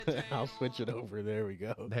I'll switch it over. There we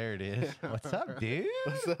go. There it is. What's up, dude?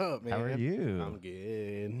 What's up, man? How are you? I'm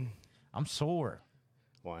good. I'm sore.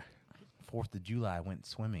 Why? 4th of July, I went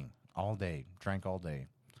swimming all day, drank all day.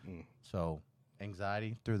 So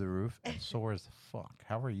anxiety through the roof and sore as fuck.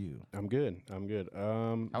 How are you? I'm good. I'm good.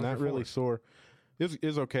 How's Not your really Fourth? sore.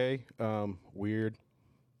 It's okay. Weird.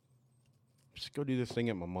 Just go do this thing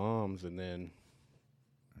at my mom's and then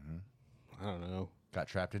I don't know. Got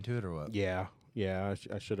trapped into it or what? Yeah.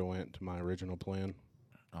 I should have went to my original plan.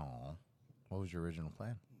 Oh, what was your original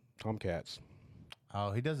plan? Tomcats.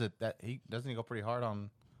 Oh, he does it. Doesn't he go pretty hard on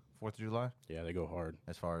 4th of July Yeah, they go hard.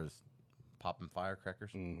 as far as popping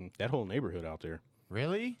firecrackers? That whole neighborhood out there.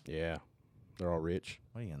 Really? Yeah, they're all rich.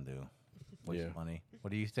 What are you gonna do? Waste Yeah. money.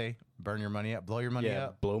 What do you say? Burn your money up? Blow your money Yeah,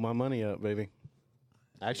 up? blow my money up, baby.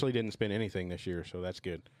 I actually didn't spend anything this year, so that's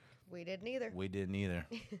good. We didn't either. We didn't either.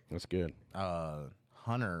 That's good.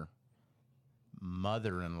 Hunter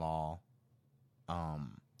mother-in-law,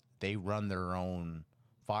 they run their own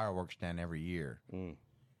fireworks stand every year.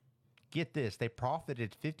 Get this, they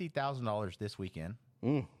profited $50,000 this weekend.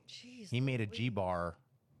 Jeez. He made a G-bar.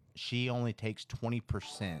 She only takes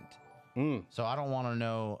 20%. So I don't want to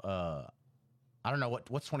know. I don't know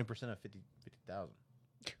what's 20% of 50,000.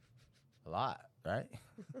 A lot, right?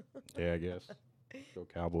 Yeah, I guess. Go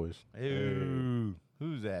Cowboys. Ooh,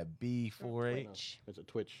 who's that? B4H. It's a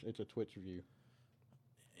Twitch view.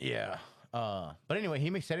 Yeah. But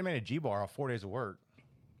anyway, said he made a G-bar off 4 days of work.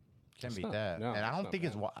 Can't beat that. no, And I that's don't not think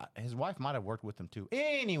bad. his wife might have worked with him too.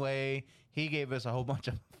 Anyway, he gave us a whole bunch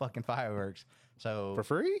of fucking fireworks. So For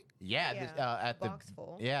free? yeah, at box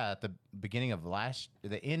full. at the beginning of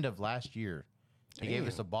the end of last year, he gave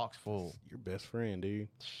us a box full. Your best friend, dude.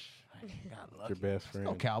 God, Your best friend.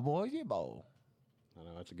 Go Cowboys, yeah, boy. I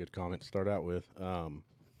know that's a good comment to start out with. 20%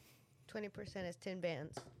 is 10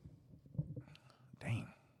 bands. Dang.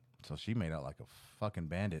 So she made out like a fucking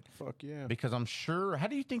bandit. Fuck yeah. Because I'm sure, how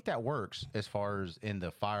do you think that works as far as in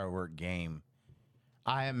the firework game?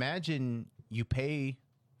 I imagine you pay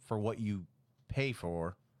for what you pay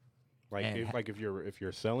for. Like and if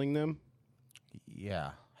you're selling them, Yeah.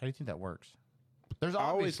 How do you think that works? There's I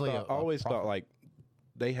always obviously thought profit. like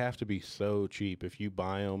they have to be so cheap if you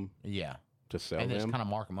buy them Yeah. to sell And just them. kind of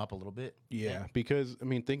mark them up a little bit. Yeah, because I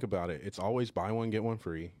mean, think about it. It's always buy one get one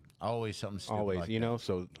free. Always something stupid Always, like you that. know.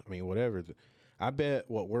 So I mean, whatever. I bet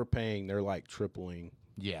what we're paying, they're like tripling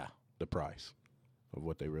Yeah. the price of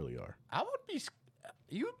what they really are.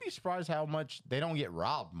 You would be surprised how much they don't get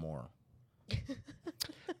robbed more.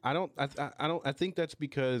 I think that's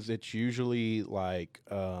because it's usually like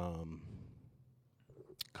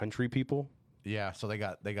country people. Yeah, so they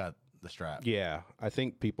got the strap. Yeah, I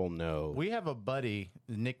think people know. We have a buddy,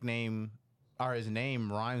 his name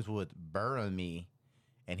rhymes with Burramy,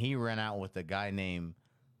 and he ran out with a guy named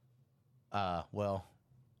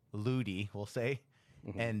Ludi, we'll say.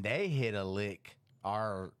 And they hit a lick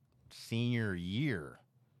our senior year.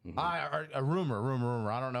 A rumor.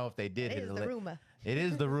 I don't know if they did It hit is a the lick. rumor. It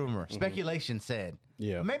is the rumor. Speculation said.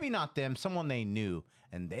 Yeah. Maybe not them, someone they knew,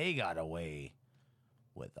 and they got away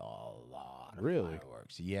with a lot of Really?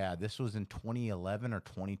 fireworks. Yeah, this was in 2011 or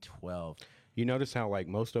 2012. You notice how like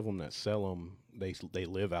most of them that sell them, they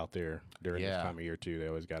live out there during this Yeah. time of year too. They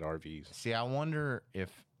always got RVs. See, I wonder if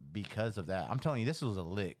because of that, I'm telling you, this was a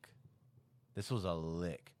lick.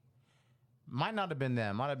 Might not have been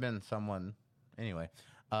them. Might have been someone. Anyway,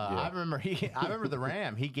 I remember the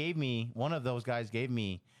Ram. One of those guys gave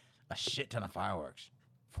me a shit ton of fireworks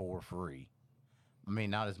for free. I mean,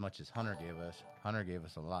 not as much as Hunter gave us. Hunter gave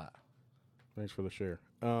us a lot. Thanks for the share.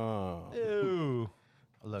 Ew.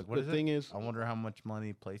 Look, what The is thing it? is- I wonder how much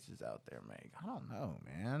money places out there make. I don't know,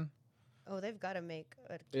 man. Oh, they've got to make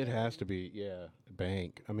It has to be, yeah,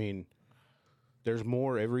 bank. I mean, there's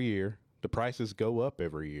more every year. The prices go up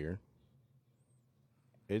every year.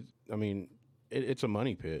 It's a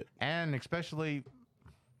money pit. And especially,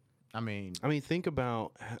 I mean, Think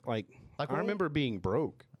about like I when- remember being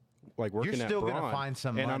broke, like working You're at still gonna Braun, find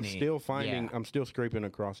some and money. I'm still scraping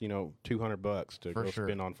across $200 to For go sure.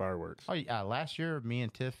 spend on fireworks. oh yeah, last year, me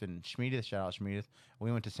and Tiff and Schmiedith, shout out Schmiedith,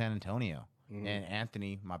 we went to San Antonio. And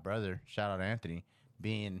Anthony, my brother, shout out Anthony,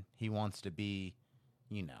 he wants to be,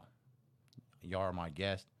 you are my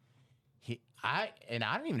guest. I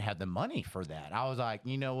didn't even have the money for that. I was like,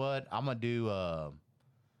 you know what? I'm gonna do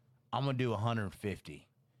 150.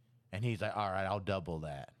 And he's like, all right, I'll double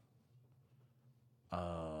that.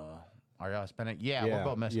 Are y'all Hispanic? Yeah, we're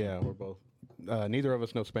both Mexican. Yeah, we're both. Neither of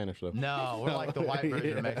us know Spanish though. No, we're like the white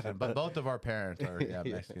version of Mexican, but both of our parents are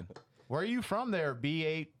Mexican. Where are you from there?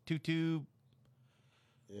 B822.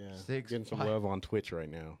 Yeah, 6, getting some 5. love on Twitch right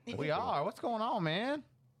now. We are. What's going on, man?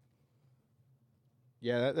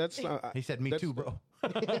 Yeah, that's not. He said, "Me that's- too, bro."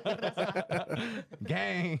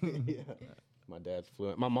 Gang. Yeah. My dad's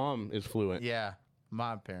fluent. My mom is fluent. Yeah,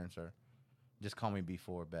 my parents are. Just call me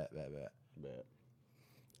B4. Bet. Bet.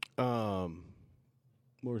 What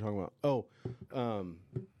were we talking about? Oh,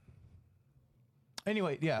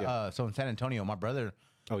 Anyway, yeah. So in San Antonio, my brother,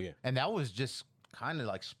 oh yeah. and that was just kind of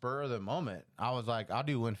like spur of the moment. I was like, "I'll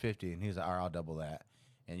do 150," and he's like, "All right, I'll double that."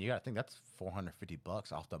 And you got to think that's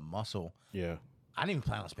 $450 off the muscle. Yeah. I didn't even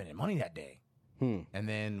plan on spending money that day. Hmm. And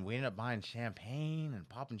then we ended up buying champagne and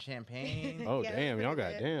popping champagne. Oh Yeah, damn, y'all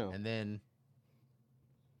got yeah. down. And then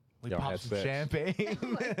we Y'all popped had some sex. champagne.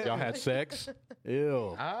 Y'all had sex?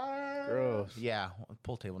 Ew. Gross. Yeah,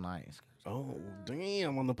 pool table night. Oh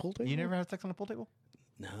damn, on the pool table. You never had sex on a pool table?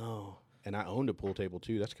 No. And I owned a pool table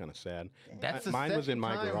too. That's kind of sad. That's the Mine was in second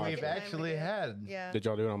my time garage. we've actually had. Yeah. Did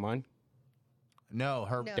y'all do it on mine? No,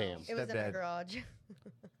 her. No, Damn. it was in our Stepdad. garage.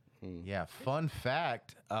 Yeah, fun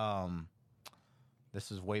fact.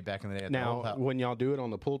 This is way back in the day. At the Now, old house. when y'all do it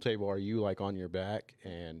on the pool table, are you like on your back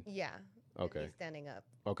and Yeah. and Okay. he's standing up.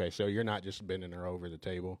 okay, so you're not just bending her over the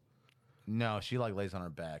table. No, she like lays on her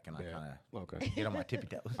back, and I Yeah. kind Okay. of get on my tippy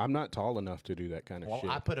toes. I'm not tall enough to do that kind of Well, shit.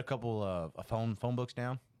 I put a couple of phone books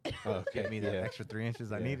down. Okay, Get me the yeah. extra 3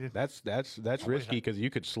 inches I Yeah. needed. That's risky because you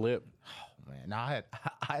could slip, Oh, man, now I had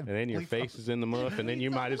and then your cleats face is in the muff, and then you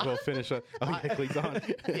might as well finish up. Oh, yeah, cleats on. on.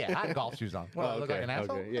 Yeah, I had golf shoes on. Well, I look like an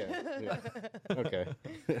asshole. Okay, yeah. Okay.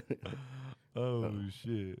 Oh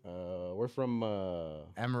shit. We're from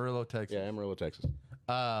Amarillo, Texas. yeah, Amarillo, Texas.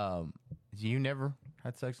 You never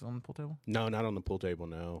had sex on the pool table? No, not on the pool table.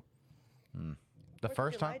 No. The 4th of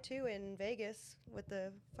first July time. too in Vegas with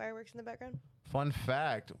the fireworks in the background. Fun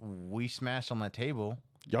fact: we smashed on that table.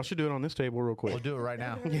 Y'all should do it on this table real quick. We'll do it right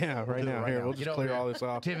now. Yeah, right do it now. right Here, now. we'll Get just over clear here. all this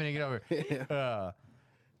off. Tiffany, get over.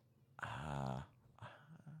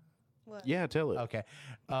 What? Yeah, tell it. Okay.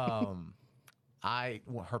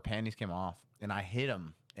 Her panties came off, and I hit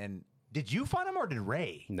them. And did you find them or did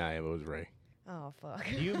Ray? Nah, it was Ray. Oh fuck.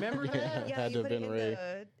 Do you remember that? Yeah, Had you to have put it been in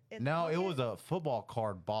Ray. the No, it pocket? was a football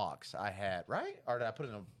card box I had, right? Or did I put it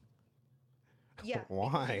in a? Yeah. because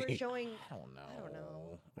Why? We were showing. I don't know. I don't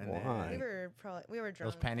know. And Why? We were probably drunk.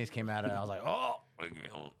 those panties came out, and I was like, "Oh!"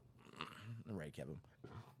 And Ray kept them.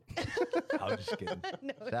 I was just kidding.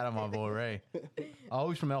 No, Shout out my boy Ray. Oh,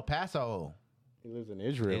 he's from El Paso, He lives in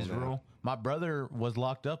Israel. now. Israel. My brother was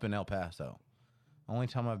locked up in El Paso. Only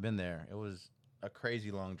time I've been there, it was a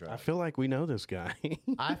crazy long drive. I feel like we know this guy.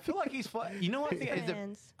 I feel like he's fun. You know what? Is it,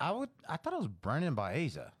 Friends. I thought it was Brennan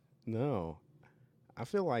Baeza. No, I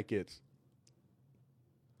feel like it's.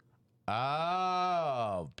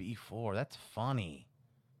 Oh, B4. That's funny.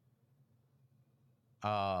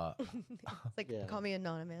 It's like Yeah. call me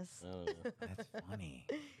anonymous. I don't know. That's funny.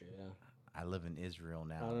 Yeah, I live in Israel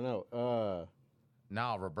I now. don't know.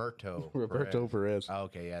 No, Roberto. Roberto Perez. Oh,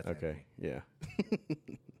 okay, yeah. that's Okay, yeah.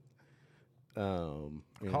 it.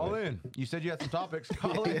 Call in. You said you had some topics.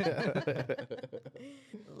 Call in.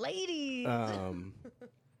 Ladies.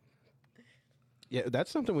 Yeah,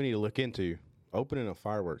 that's something we need to look into. Opening a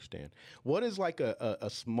fireworks stand. What is like a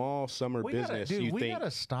small summer business you we think? gotta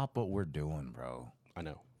stop what we're doing, bro. I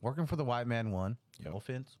know. Working for the white man, one. Yeah. No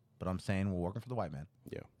offense, but I'm saying we're working for the white man.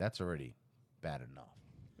 Yeah. That's already bad enough.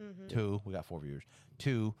 Mm-hmm. 2, we got 4 viewers.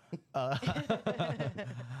 2, I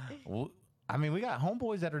mean, we got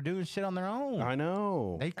homeboys that are doing shit on their own. I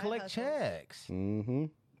know. They collect hustles. checks. Mm-hmm.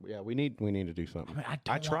 Yeah, we need to do something. I mean, I I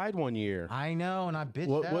don't want- tried one year. I know, and I bitched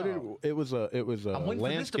What out. did it was a I'm waiting for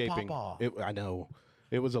this to pop landscaping. off. I know.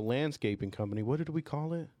 It was a landscaping company. What did we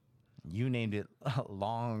call it? You named it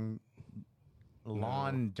Lawn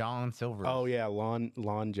John Silver. Oh yeah, Lawn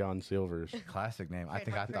John Silvers. Classic name. I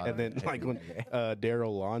think I Trademark, thought. And then like when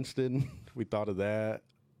Daryl Lonston, we thought of that,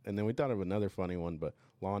 and then we thought of another funny one, but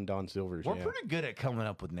Lawn Don Silvers. We're yeah. pretty good at coming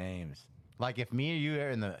up with names. Like if me or you are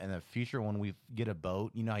in the future when we get a boat,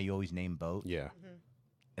 you know how you always name boats. Yeah,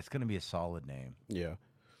 It's gonna be a solid name. yeah.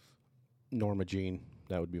 Norma Jean,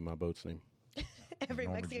 that would be my boat's name. Every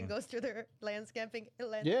Norma Mexican Jean. goes through their landscaping.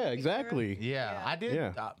 Yeah, exactly. Yeah, Yeah. I did. Yeah.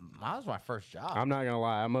 That was my first job. I'm not gonna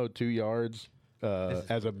lie, I mowed 2 yards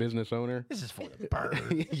as a business owner. This is for the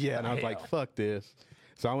bird. Yeah, and I was like, Hell. fuck this.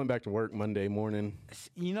 So I went back to work Monday morning.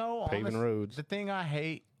 You know, Paving roads. The thing I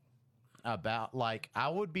hate about, like, I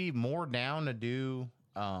would be more down to do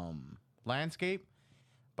landscape,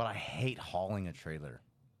 but I hate hauling a trailer.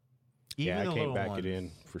 Even Yeah, the I can't little back ones. it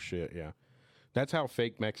in for shit. Yeah, that's how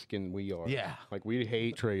fake Mexican we are. Yeah. like we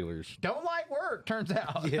hate trailers. Don't like work. Turns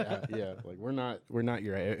out. Yeah, yeah. Like we're not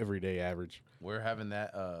your everyday average. We're having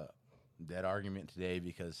that argument today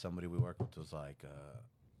because somebody we work with was like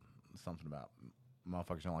something about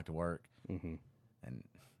motherfuckers don't like to work, Mm-hmm. And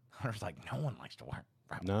Hunter's like, no one likes to work.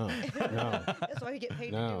 No, no. That's why we get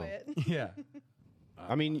paid No. to do it. Yeah.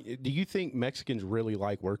 I mean, do you think Mexicans really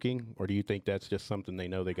like working, or do you think that's just something they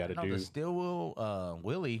know they got to No, do? the Steel Will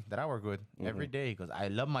Willie that I work with every day, he goes, I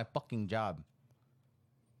love my fucking job.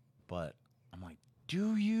 But I'm like,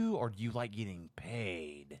 do you, or do you like getting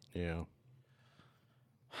paid? Yeah.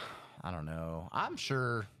 I don't know. I'm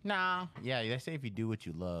sure. Nah. Yeah, they say if you do what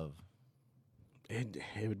you love. It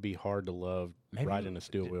would be hard to love riding a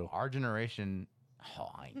steel wheel. Our generation,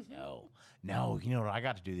 I know. No, you know what I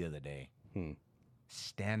got to do the other day?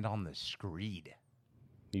 Stand on the screed.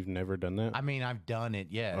 You've never done that? I mean, I've done it,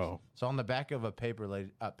 yes. Oh. So on the back of a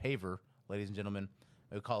paver, ladies and gentlemen,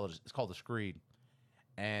 it's called the screed.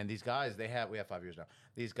 And these guys, we have 5 years now.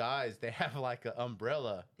 These guys, they have like an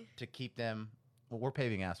umbrella to keep them. Well, we're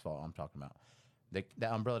paving asphalt, I'm talking about.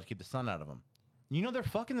 That umbrella to keep the sun out of them. You know, they're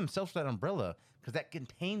fucking themselves with that umbrella because that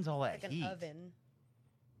contains all that Like heat. an oven.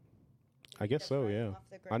 I guess so, yeah. off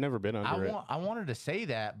the ground. I've never been under it. I wanted to say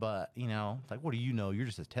that, but, you know, it's like, what do you know? You're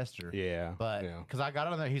just a tester. Yeah. But, yeah. because I got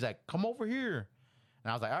on there, he's like, come over here.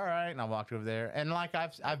 And I was like, all right. And I walked over there. And, like,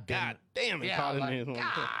 I've been. God damn it, Yeah, caught I in was his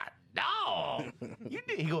like, God, no. You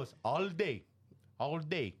did. He goes, all day. All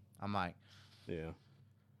day. I'm like,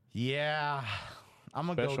 yeah. I'm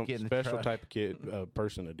going to go get in the special truck. type of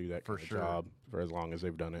person to do that For kind of sure. job for as long as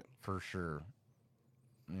they've done it. For sure.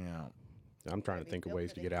 Yeah. I'm trying to Maybe think of built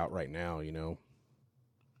ways it to get in. out right now, you know.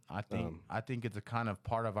 I think it's a kind of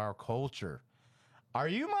part of our culture. Are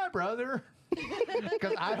you my brother?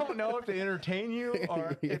 Because I don't know if to entertain you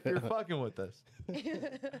or if you're fucking with us.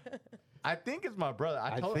 I think it's my brother.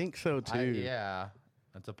 I think so too. Yeah,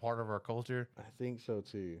 it's a part of our culture. I think so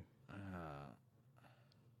too.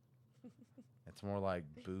 It's more like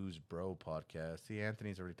Booze Bro podcast. See,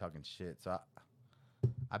 Anthony's already talking shit, so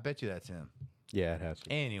I bet you that's him. Yeah, it has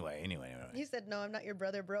to. Anyway. He said, no, I'm not your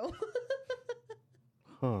brother, bro.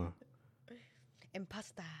 Huh.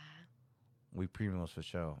 Impasta. We premiums for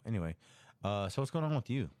show. Anyway, so what's going on with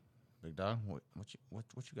you, big dog? What you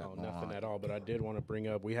got Oh, going nothing on? at all. But I did want to bring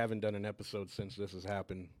up. We haven't done an episode since this has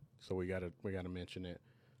happened, so we gotta mention it.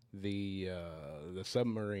 The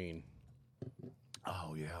submarine.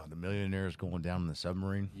 Oh yeah, the millionaires going down in the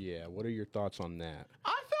submarine. Yeah. What are your thoughts on that?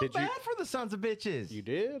 I felt bad for the sons of bitches. You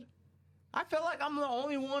did? I felt like I'm the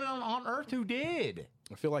only one on earth who did.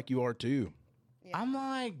 I feel like you are too. Yeah. I'm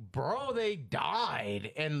like, bro, they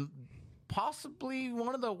died, and possibly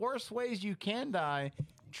one of the worst ways you can die,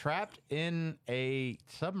 trapped in a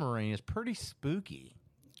submarine, is pretty spooky.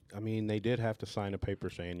 I mean, they did have to sign a paper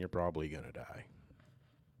saying you're probably gonna die.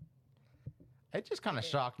 It just kind of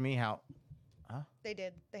shocked me how. They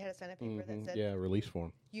did. They had a sign up paper that said, Yeah, release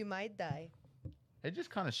form. you might die. It just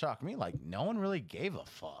kind of shocked me. Like, no one really gave a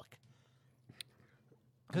fuck.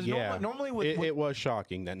 Because Yeah, normally with it was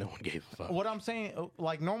shocking that no one gave a fuck. what I'm saying,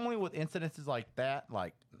 like normally with incidences like that,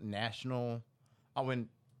 like national,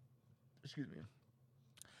 excuse me,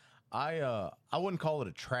 I wouldn't call it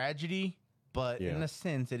a tragedy, but in a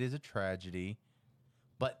sense, it is a tragedy.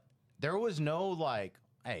 But there was no like,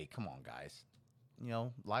 hey, come on, guys, you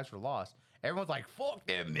know, lives were lost. Everyone's like, fuck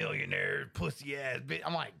them millionaires, pussy ass bitch.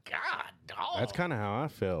 I'm like, God, dog. That's kind of how I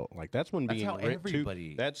felt. Like that's when being how rich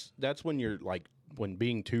everybody- that's when you're like when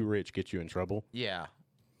being too rich gets you in trouble. Yeah.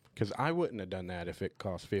 Because I wouldn't have done that if it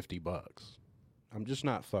cost $50. I'm just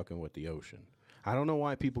not fucking with the ocean. I don't know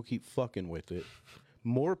why people keep fucking with it.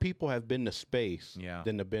 More people have been to space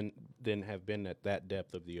than have been at that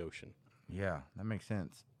depth of the ocean. Yeah, that makes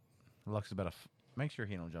sense. Lux about make sure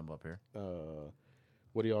he don't jump up here.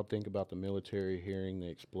 What do y'all think about the military hearing the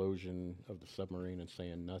explosion of the submarine and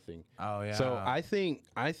saying nothing? Oh yeah. So I think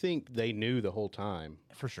they knew the whole time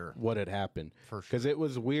for sure what had happened. For sure. Because it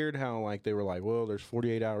was weird how like they were like, well, there's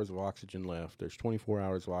 48 hours of oxygen left. There's 24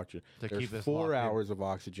 hours of oxygen. There's 4 hours of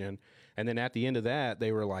oxygen. And then at the end of that,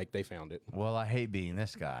 they were like, they found it. Well, I hate being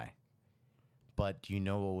this guy, but do you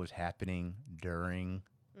know what was happening during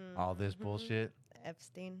all this bullshit?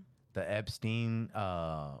 Epstein. The Epstein,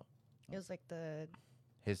 It was like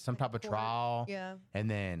some type of court. trial. Yeah. And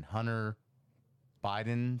then Hunter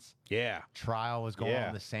Biden's trial was going on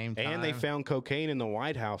at the same time. And they found cocaine in the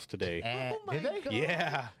White House today. And, Oh my did they?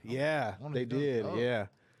 God. Yeah, they did. Oh. Yeah.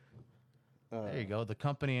 There you go. The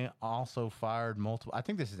company also fired multiple. I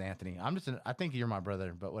think this is Anthony. I think you're my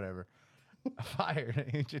brother, but whatever. Fired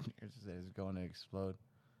engineers said it's going to explode.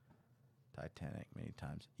 Titanic many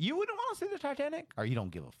times. You wouldn't want to see the Titanic, or you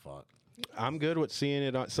don't give a fuck. I'm good with seeing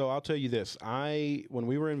it on. So I'll tell you this. When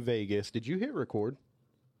we were in Vegas, did you hit record?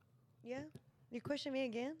 Yeah. You question me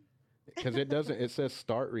again? Because it doesn't. It says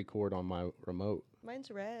start record on my remote.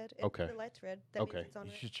 Mine's red. Okay. The light's red. That Okay. means it's on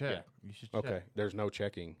You red. should check. Yeah. You should check. Okay. There's no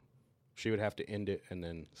checking. She would have to end it and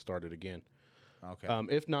then start it again. Okay.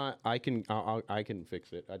 If not, I can. I can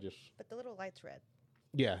fix it. I just. But the little light's red.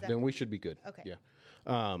 Yeah. Is that- Then we should be good. Okay.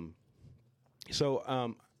 Yeah.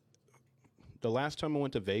 So the last time I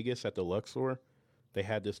went to Vegas at the Luxor, they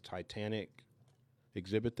had this Titanic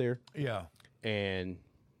exhibit there, Yeah. and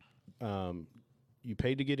you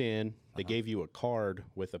paid to get in. They gave you a card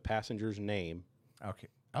with a passenger's name. Okay.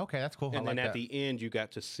 Okay, that's cool. And I then like at that. the end, you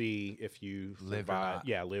got to see if you Lived or survived. not.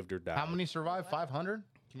 Yeah, lived or died. How many survived? 500?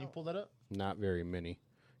 Can you pull that up? Not very many.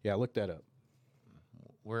 Yeah, look that up.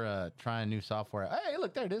 We're trying new software. Hey,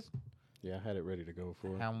 look, there it is. Yeah, I had it ready to go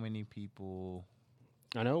for. How many people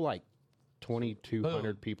I know like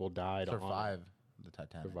 2,200 people died survived the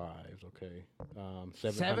Titanic? Survived, okay.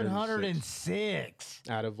 706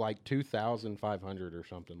 out of like 2,500 or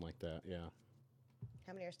something like that. Yeah,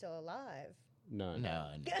 How many are still alive? none.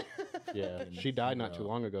 None. Yeah, she died not too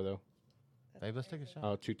long ago though. Babe, let's take a shot.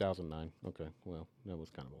 Oh, 2009. Okay, well, that was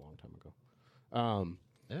kind of a long time ago.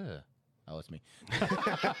 Ugh. Oh, it's me.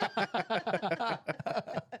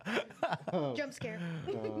 Jump scare.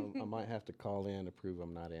 I might have to call in to prove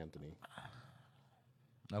I'm not Anthony.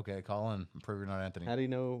 Okay, call in. Prove you're not Anthony. How do you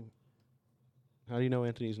know? How do you know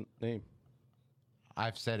Anthony's name?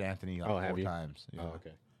 I've said Anthony like have 4 you? times. Yeah. Oh,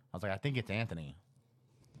 okay. I was like, I think it's Anthony.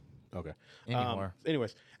 Okay. Anymore.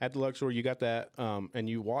 Anyways, at the Luxor, you got that, and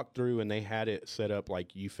you walked through, and they had it set up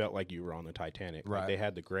like you felt like you were on the Titanic. Right. Like they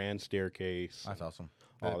had the grand staircase, That's awesome.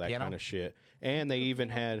 all that Piano? kind of shit, and they even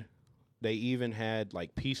had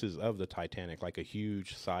like pieces of the Titanic, like a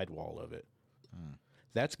huge sidewall of it.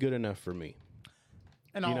 That's good enough for me.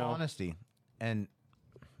 In all honesty, and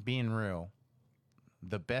being real,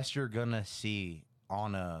 the best you're gonna see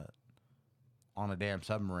on a damn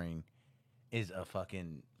submarine is a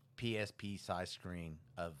fucking PSP size screen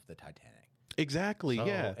of the Titanic. Exactly. So,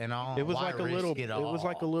 yeah. and all, it was why like a risk little. it It was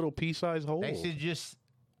like a all? little pea-sized hole. They should just.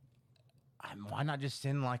 Why not just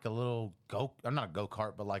send like a little I'm not a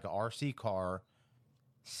go-kart, but like a RC car,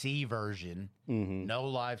 C version, no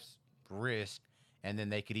life risk, and then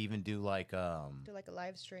they could even do like Do like a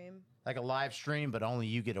live stream. like a live stream, but only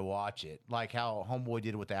you get to watch it. Like how Homeboy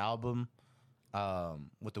did with the album,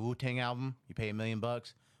 with the Wu-Tang album. You pay $1 million.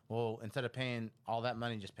 Well, instead of paying all that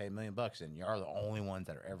money, just pay $1 million, and you are the only ones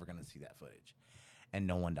that are ever going to see that footage, and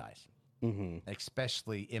no one dies.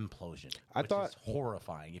 Especially implosion. I which thought- is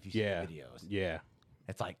horrifying if you see Yeah. the videos. Yeah.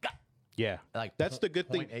 It's like Yeah. like That's the good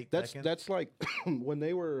thing. 0.8 That's seconds. that's like when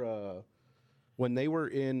they were when they were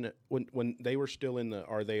still in the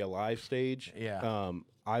Are They Alive stage. Yeah.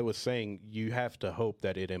 I was saying you have to hope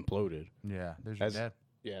that it imploded. yeah. There's your As- dad.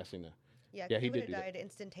 Yeah, I seen that. Yeah, Yeah, he he would did have do that. died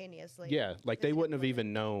instantaneously. Yeah, like Because they he wouldn't have imploded.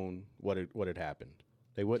 even known what had happened.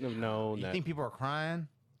 They wouldn't have known You that. think people are crying?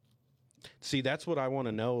 See, that's what I want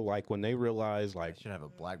to know. Like when they realize, I like, should have a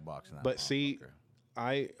black box in that. but see,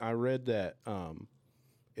 motherfucker. I read that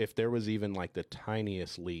if there was even like the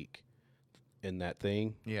tiniest leak in that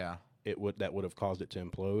thing, yeah. that would have caused it to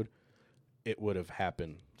implode. It would have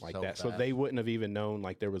happened like So that. So fast. they wouldn't have even known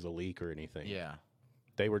like there was a leak or anything. Yeah.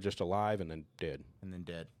 They were just alive and then dead. And then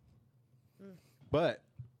dead. But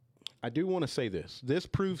I do want to say this. This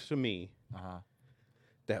proves to me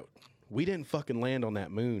that we didn't fucking land on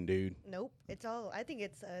that moon, dude. Nope. It's all. I think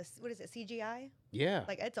it's what is it? CGI. Yeah.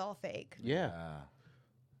 Like it's all fake. Yeah.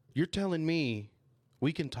 You're telling me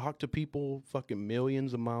we can talk to people fucking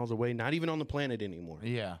millions of miles away, not even on the planet anymore.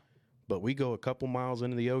 Yeah. But we go a couple miles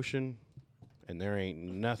into the ocean and there ain't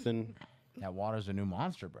nothing. That water's a new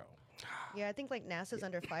monster, bro. Yeah, I think like NASA's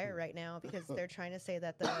under fire right now because they're trying to say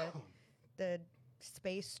that the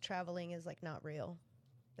space traveling is like not real.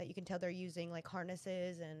 That you can tell they're using like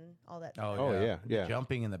harnesses and all that. Oh, yeah, yeah. The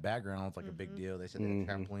jumping in the background is like a big deal. They said they had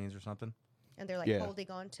trampolines or something. And they're like Yeah. holding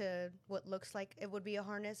on to what looks like it would be a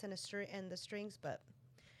harness and the strings, but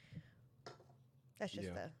that's just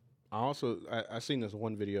Yeah. the. I seen this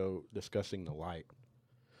one video discussing the light.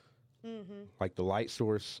 Like the light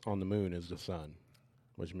source on the moon is the sun,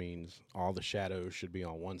 which means all the shadows should be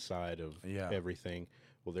on one side of everything.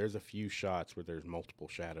 Well, there's a few shots where there's multiple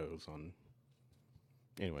shadows on.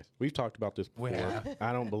 Anyways, we've talked about this before. Yeah.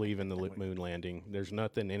 I don't believe in the moon landing. There's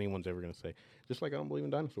nothing anyone's ever going to say. Just like I don't believe in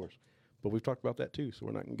dinosaurs. But we've talked about that too, so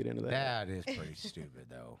we're not going to get into that. That is pretty stupid,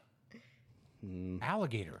 though.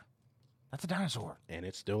 Alligator. That's a dinosaur. And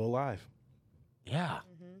it's still alive. Yeah.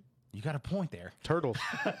 You got a point there. Turtles.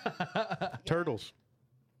 Turtles.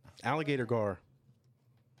 Alligator gar.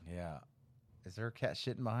 Yeah. Is there a cat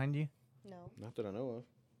shitting behind you? No. Not that I know of.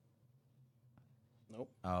 Nope.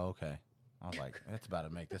 Oh, okay. I was like, that's about to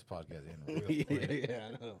make this podcast end real quick. Yeah,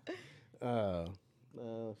 I know.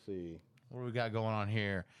 Let's see. What do we got going on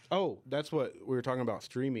here? Oh, that's what we were talking about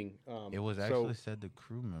streaming. It was actually said the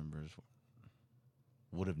crew members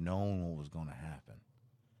would have known what was going to happen.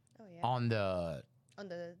 Oh yeah. On the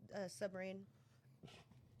submarine.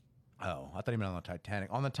 Oh, I thought you meant on the Titanic.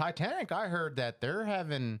 On the Titanic, I heard that there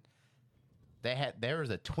was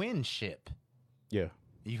a twin ship. Yeah.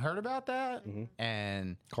 You heard about that? Mm-hmm.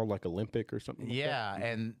 And called like Olympic or something. Yeah, like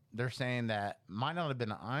and they're saying that might not have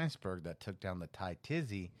been an iceberg that took down the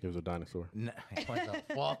Titizzy. It was a dinosaur. No, it was a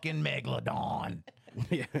fucking megalodon.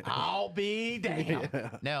 Yeah. I'll be damned. Yeah.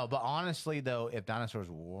 No, but honestly though, if dinosaurs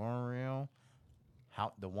were real,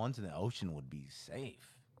 how the ones in the ocean would be safe.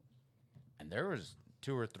 And there was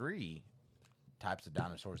 2 or 3 types of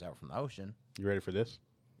dinosaurs out from the ocean. You ready for this?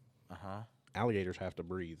 Uh-huh. Alligators have to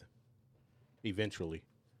breathe. Eventually.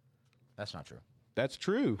 That's not true. That's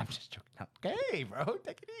true. I'm just joking. Okay, bro.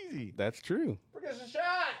 Take it easy. That's true. Bring us a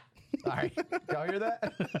shot. All right. Y'all hear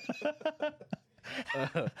that?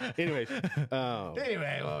 Anyways.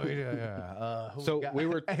 Anyway, what we doing? So we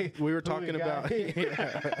were talking about we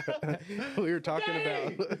were talking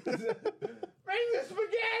about bring the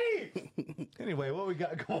spaghetti. Anyway, what we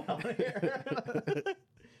got going on here?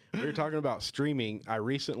 We were talking about streaming. I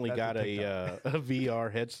recently got a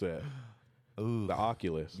VR headset. Ooh, the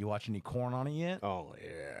Oculus. You watch any corn on it yet? Oh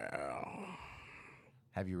yeah.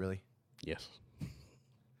 Have you really? Yes.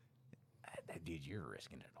 Dude, you're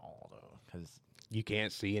risking it all though, because you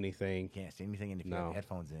can't see anything. You can't see anything, and if you have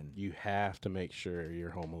headphones in, you have to make sure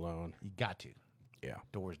you're home alone. You got to. Yeah.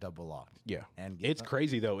 Doors double locked. Yeah. And it's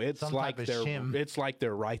crazy though. It's like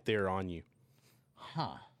they're right there on you.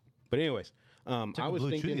 Huh. But anyways, I was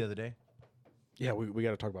thinking the other day. Yeah, we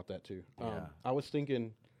got to talk about that too. Yeah. I was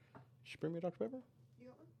thinking, should you bring me a Dr. Pepper? You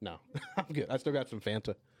got one? No, I'm good. I still got some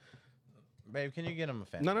Fanta. Babe, can you get him a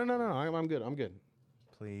Fanta? No. I'm good. I'm good.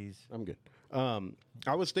 Please. I'm good.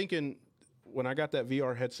 I was thinking when I got that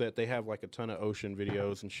VR headset, they have like a ton of ocean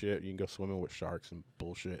videos and shit. You can go swimming with sharks and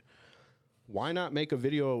bullshit. Why not make a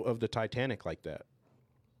video of the Titanic like that?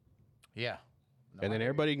 Yeah. No, and then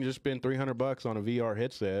everybody can just spend $300 on a VR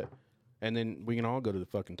headset, and then we can all go to the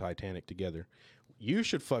fucking Titanic together. You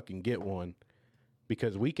should fucking get one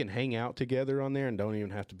because we can hang out together on there and don't even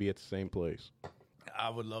have to be at the same place. I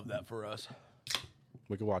would love that for us.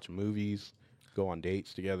 We could watch movies, go on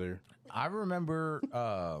dates together. I remember,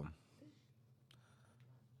 I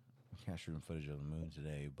can't stream footage of the moon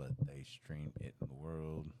today, but they stream it in the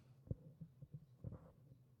world.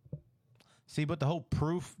 See, but the whole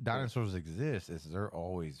proof dinosaurs exist is they're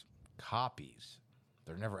always copies.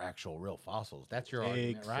 They're never actual real fossils. That's your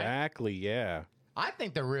argument, right? Exactly, yeah. I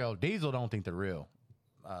think they're real. Diesel don't think they're real.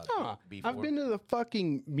 I've been to the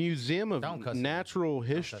fucking Museum of Natural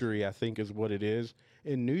History, I think is what it is,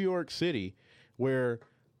 in New York City, where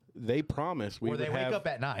they promise we would have... wake up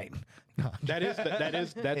at night.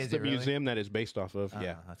 That's the museum that is based off of.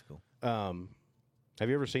 Yeah, that's cool. Have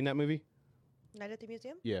you ever seen that movie? Night at the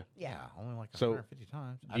Museum? Yeah. Yeah, only like 150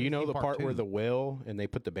 times. Do you know the part where the whale and they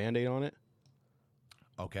put the Band-Aid on it?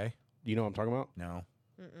 Okay. Do you know what I'm talking about? No.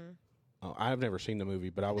 Mm-mm. Oh, I've never seen the movie,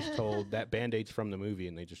 but I was told that Band-Aid's from the movie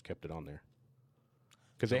and they just kept it on there.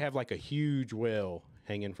 Because they have like a huge whale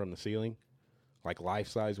hanging from the ceiling, like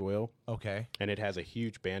life-size whale. Okay. And it has a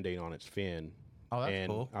huge Band-Aid on its fin. Oh, that's and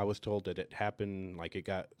cool. I was told that it happened, like it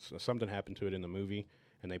got, something happened to it in the movie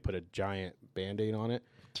and they put a giant Band-Aid on it.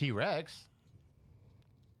 T-Rex?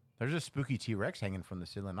 There's a spooky T-Rex hanging from the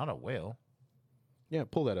ceiling, not a whale. Yeah,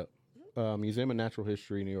 pull that up. Museum of Natural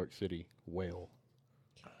History, New York City, whale.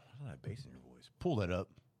 What's that bass in your voice? Pull that up.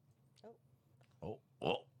 Oh.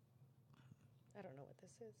 I don't know what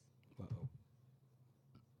this is.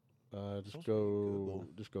 Just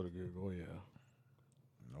go to Google, yeah.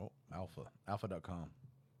 Nope, alpha.com.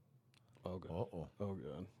 Oh, God. Uh-oh. Oh,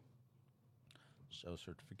 God. Show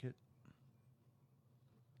certificate.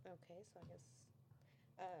 Okay, so I guess...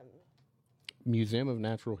 Museum of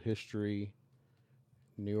Natural History,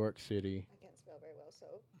 New York City. I can't spell very well, so...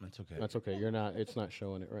 That's okay. That's okay. It's not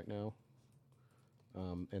showing it right now.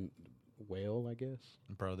 And whale, I guess.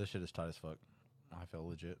 Bro, this shit is tight as fuck. I feel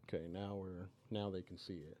legit. Okay, now they can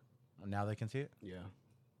see it. Now they can see it? Yeah.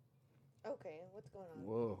 Okay, what's going on?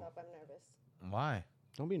 Whoa. Stop, I'm nervous. Why?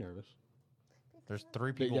 Don't be nervous. There's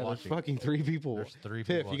 3 people There's watching. fucking 3 people. There's 3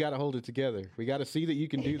 Tiff, people. you got to hold it together. We got to see that you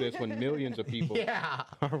can do this when millions of people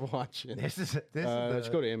are watching. Let's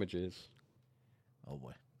go to images. Oh,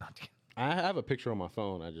 boy. I have a picture on my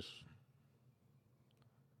phone.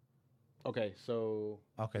 Okay, so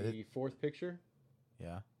the 4th picture.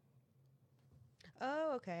 Yeah.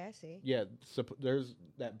 Oh, okay, I see. Yeah, there's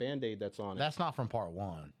that Band-Aid that's on it. That's not from part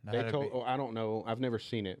one. They told. Oh, I don't know. I've never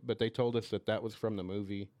seen it, but they told us that was from the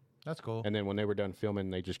movie. That's cool. And then when they were done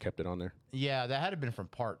filming, they just kept it on there. Yeah, that had to have been from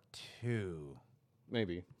part 2.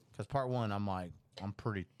 Maybe. Because part 1, I'm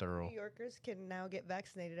pretty thorough. New Yorkers can now get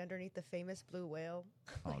vaccinated underneath the famous blue whale.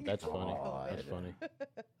 Oh, that's funny. That's funny.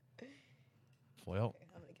 Well, Okay,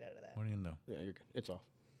 I'm gonna get out of that. what do you know? Yeah, you're good. It's off.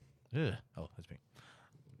 Ugh. Oh, that's me.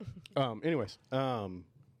 Anyways, what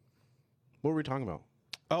were we talking about?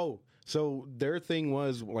 Oh, so their thing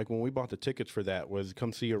was, like, when we bought the tickets for that, was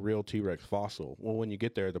come see a real T-Rex fossil. Well, when you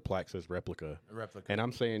get there, the plaque says replica. Replica. And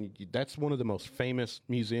I'm saying that's one of the most famous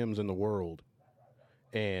museums in the world,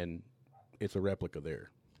 and it's a replica there.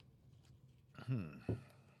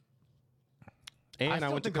 And I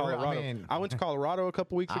went to Colorado. I went to Colorado a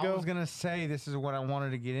couple weeks ago. I was going to say, this is what I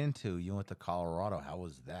wanted to get into. You went to Colorado. How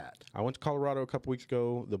was that? I went to Colorado a couple weeks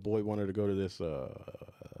ago. The boy wanted to go to this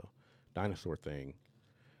dinosaur thing.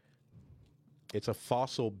 It's a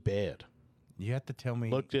fossil bed. You have to tell me.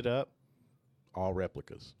 Looked it up. All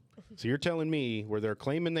replicas. So you're telling me where they're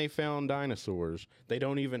claiming they found dinosaurs, they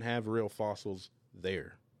don't even have real fossils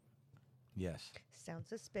there? Yes. Sounds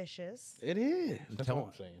suspicious. It is. That's what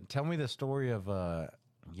I'm saying. Tell me the story of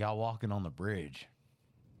y'all walking on the bridge.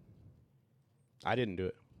 I didn't do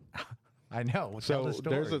it. I know. So tell the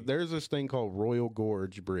story. there's this thing called Royal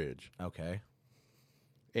Gorge Bridge. Okay.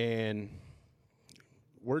 And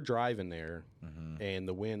we're driving there, and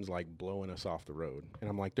the wind's like blowing us off the road. And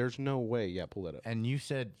I'm like, there's no way. Yeah, pull that up. And you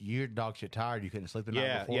said your dog shit tired. You couldn't sleep the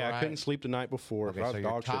night before. Yeah, right? I couldn't sleep the night before. Okay, I was so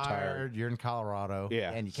dog you're shit tired. You're in Colorado.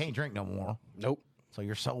 Yeah. And you can't drink no more. Nope. So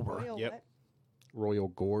you're sober. Royal Yep. what? Royal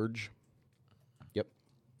Gorge. Yep.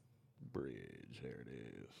 Bridge. There it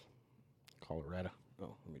is. Colorado.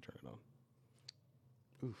 Oh, let me turn it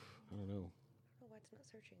on. Oof. I don't know. Oh, why it's not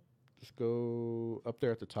searching? Just go up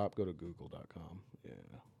there at the top. Go to google.com. Yeah.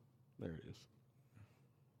 There it is.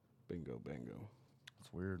 Bingo, bango.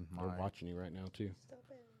 It's weird. We're watching you right now, too. It's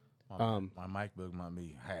open. My MacBook might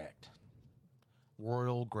be hacked.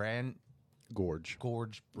 Royal Gorge.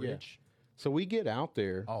 Bridge. So we get out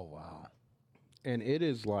there, Oh, wow. and it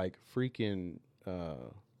is like freaking...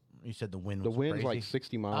 You said the wind the was wind's crazy? like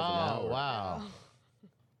 60 miles an hour. Oh, wow.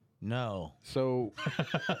 No. So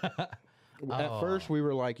at first we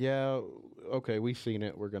were like, yeah, okay, we've seen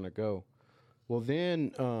it. We're going to go. Well,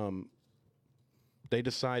 then they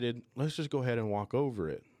decided, let's just go ahead and walk over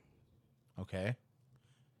it. Okay.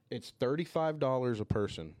 It's $35 a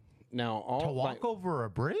person. Now, To walk over a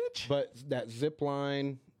bridge? But that zip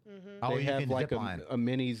line, Oh, they you have can like zip line. a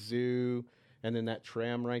mini zoo, and then that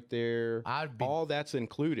tram right there. All that's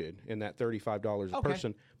included in that $35 a Okay.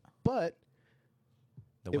 person. But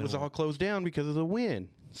it was all closed down because of the wind.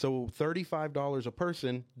 So $35 a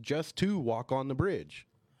person just to walk on the bridge.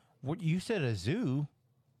 What, you said a zoo?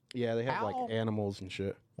 Yeah, they have How? like animals and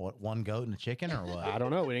shit. What, one goat and a chicken or what? I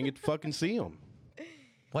don't know. We didn't get to fucking see them.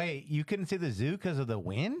 Wait, you couldn't see the zoo because of the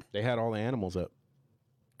wind? They had all the animals up.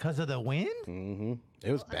 Because of the wind? Mm-hmm.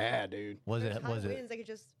 It was bad, dude. Was There's it? high Was it? winds, they could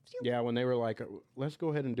just. Yeah, when they were like, let's go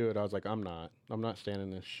ahead and do it, I was like, I'm not standing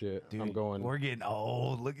this shit. Dude, I'm going. We're getting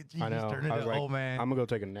old. Look at you. I know. Turning I was into like, old man. I'm going to go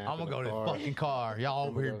take a nap. I'm gonna go in to the the car. fucking car. Y'all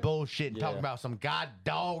over here bullshitting, talking Yeah. about some god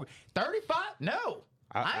dog. 35? No,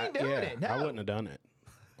 I ain't doing it. No. I wouldn't have done it.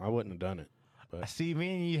 I wouldn't have done it. But See,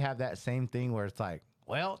 me and you have that same thing where it's like,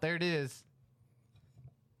 well, there it is.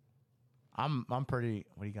 I'm pretty.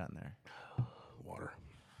 What do you got in there? water,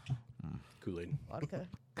 Kool-Aid, Vodka.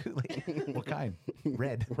 Kool-Aid. What kind?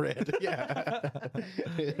 Red. red. Yeah,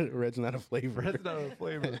 red's not a flavor. Red's not a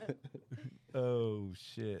flavor. Oh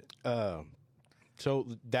shit. So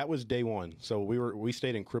that was day one. So we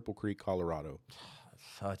stayed in Cripple Creek, Colorado.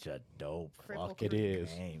 Such a dope Cripple fucking It is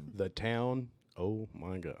game. the town. Oh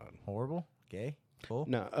my god. Horrible. Gay. Cool.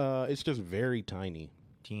 No, it's just very tiny.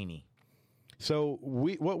 Teeny. So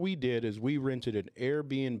what we did is we rented an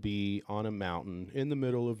Airbnb on a mountain in the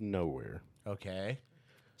middle of nowhere. Okay.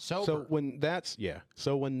 Sober. So when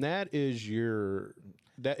that is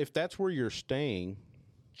if that's where you're staying,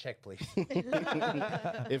 check please.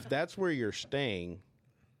 if that's where you're staying,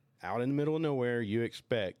 out in the middle of nowhere, you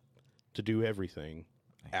expect to do everything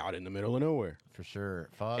out in the middle of nowhere. For sure.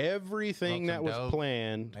 Fuck. Everything Smoke that some was dope.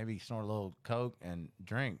 planned. Maybe snort a little coke and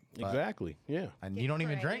drink. but- Exactly. Yeah. And you don't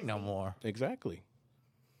even drink no crazy. more. Exactly.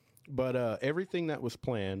 But everything that was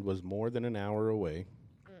planned was more than an hour away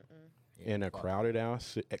in a crowded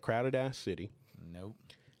ass city. Nope.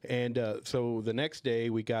 And so the next day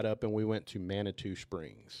we got up and we went to Manitou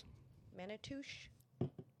Springs. Manitouche?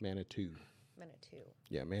 Manitou. Manitou.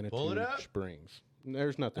 Yeah, Manitou Pull it up. Springs.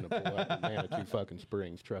 There's nothing to pull up at Manitou fucking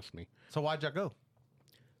Springs, trust me. So why'd y'all go?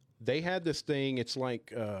 They had this thing. It's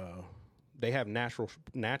like they have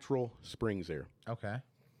natural springs there. Okay.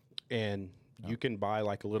 And you can buy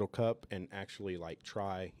like a little cup and actually like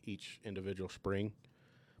try each individual spring.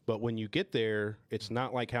 But when you get there, it's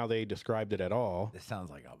not like how they described it at all. That sounds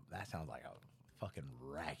like a fucking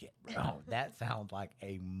racket, bro. That sounds like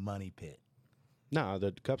a money pit. Nah,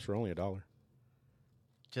 the cups are only $1.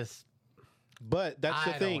 Just, but that's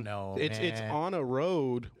the thing. Don't know, it's on a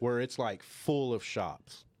road where it's like full of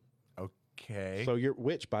shops. Okay. So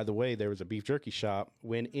which, by the way, there was a beef jerky shop.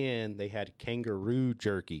 Went in, they had kangaroo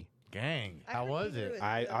jerky. Gang, how was it?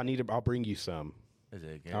 I'll bring you some. Is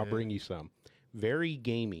it good? I'll bring you some. Very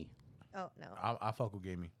gamey. Oh no. I fuck with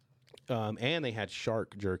gamey. And they had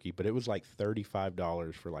shark jerky, but it was like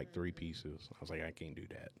 $35 for like 3 pieces. I was like, I can't do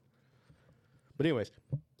that. But anyways,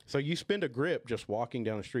 so you spend a grip just walking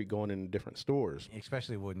down the street, going into different stores,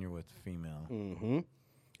 especially when you're with a female. Mm-hmm.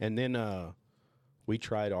 And then we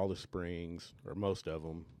tried all the springs, or most of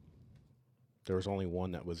them. There was only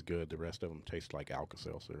one that was good. The rest of them taste like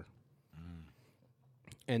Alka-Seltzer.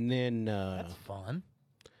 And then that's fun.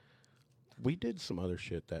 We did some other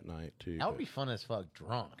shit that night too. That would be fun as fuck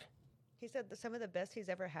drunk. He said some of the best he's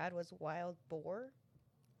ever had was wild boar.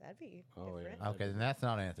 That'd be different. Yeah. Okay, then that's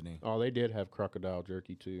not Anthony. Oh, they did have crocodile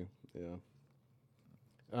jerky too. Yeah.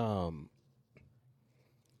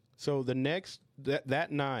 So the next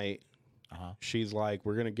that night, she's like,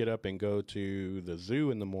 "We're gonna get up and go to the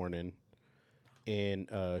zoo in the morning." In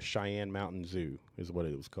Cheyenne Mountain Zoo is what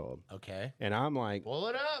it was called. Okay. And I'm like, pull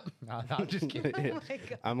it up. No, I'm just kidding. Oh my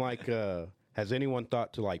God. I'm like, has anyone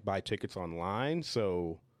thought to like buy tickets online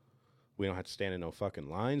so we don't have to stand in no fucking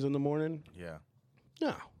lines in the morning? Yeah.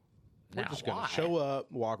 No. We're just going to show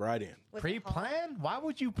up, walk right in. Pre-plan? Why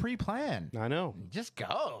would you pre-plan? I know. Just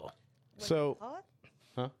go. Was it hot?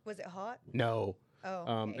 Huh? Was it hot? No. Oh,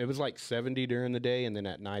 okay. It was like 70 during the day, and then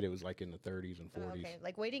at night it was like in the 30s and 40s. Okay,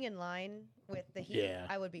 like waiting in line with the heat, Yeah,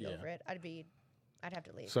 I would be over it. I'd have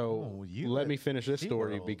to leave. So let me finish this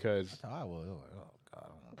story because I will. Oh God, I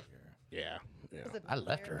don't want to hear. Yeah. I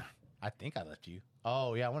left her. I think I left you.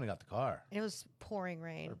 Oh yeah, I went and got the car. It was pouring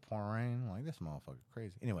rain. Pouring rain. I'm like, this motherfucker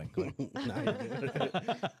crazy. Anyway, go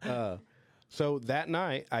ahead. So that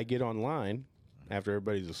night I get online after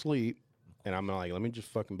everybody's asleep. And I'm like, let me just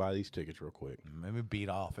fucking buy these tickets real quick. Maybe beat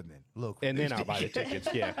off and then look. And then I'll buy the tickets.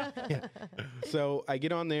 Yeah. So I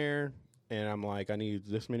get on there and I'm like, I need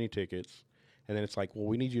this many tickets. And then it's like, well,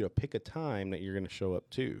 we need you to pick a time that you're going to show up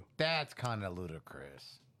to. That's kind of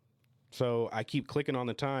ludicrous. So I keep clicking on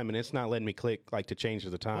the time and it's not letting me click like to change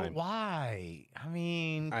the time. Well, why? I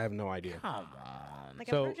mean, I have no idea. Come on.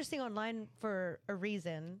 Like I'm purchasing online for a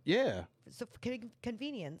reason. Yeah. So for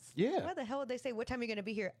convenience. Yeah. Why the hell would they say what time you're going to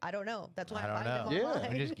be here? I don't know. That's why I I'm don't buying them know.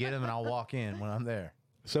 online. I just get them and I'll walk in when I'm there.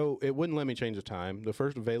 So it wouldn't let me change the time. The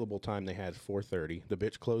first available time they had is 4:30. The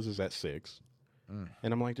bitch closes at 6.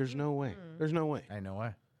 And I'm like, there's no way. There's no way. Ain't no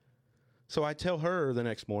way. So I tell her the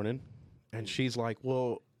next morning, and she's like,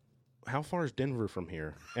 well, how far is Denver from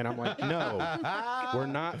here? And I'm like, no, we're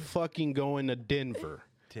not fucking going to Denver.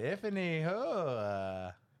 Tiffany,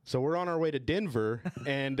 So we're on our way to Denver,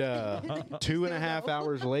 and 2.5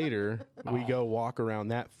 hours later, we go walk around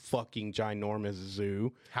that fucking ginormous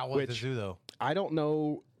zoo. How was the zoo, though? I don't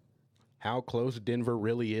know how close Denver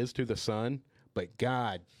really is to the sun, but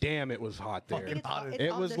god damn, it was hot there.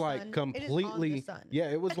 It was like completely,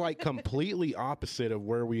 it was like completely opposite of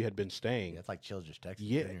where we had been staying. It's like Childress, Texas.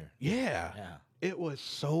 Yeah. It was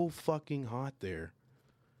so fucking hot there.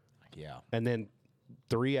 Yeah. And then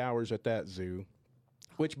 3 hours at that zoo.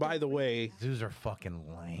 Which, by the way, zoos are fucking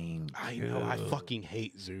lame. I know. I fucking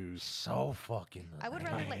hate zoos. So fucking lame. I would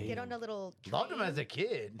rather like get on a little train. Loved them as a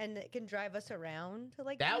kid. And it can drive us around to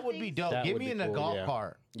like that would be dope. Get me in a golf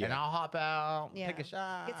cart and I'll hop out, take a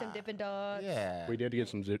shot, get some Dippin' Dots. Yeah, we did get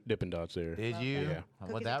some Dippin' Dots there. Did you? Yeah.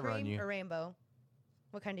 What'd that run you? Or rainbow?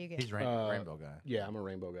 What kind do you get? He's rainbow guy. Yeah, I'm a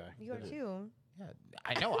rainbow guy. You are too. Yeah,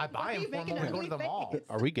 I know. I buy them for him when we go to the mall.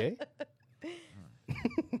 Are we gay?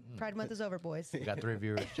 Pride Month is over, boys. We got 3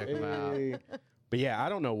 viewers. Check them out. But yeah, I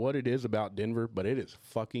don't know what it is about Denver, but it is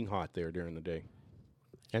fucking hot there during the day.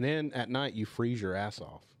 And then at night, you freeze your ass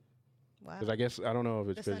off. Wow. Because I guess, I don't know if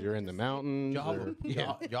it's because you're in the mountains.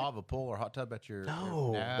 Y'all have a pool or hot tub at your...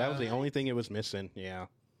 No, that was the only thing it was missing. Yeah.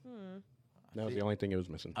 That was the only thing it was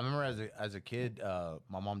missing. I remember as a kid,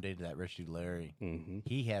 my mom dated that rich dude, Larry.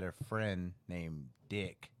 He had a friend named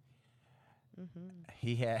Dick.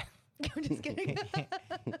 He had... I'm just kidding.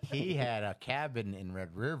 He had a cabin in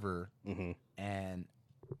Red River, and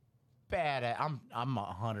I'm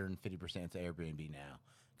 150% to Airbnb now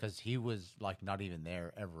because he was like not even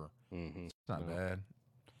there ever. It's not bad.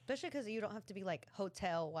 Especially because you don't have to be like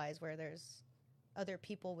hotel wise where there's other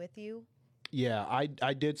people with you. Yeah,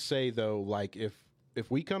 I did say though, like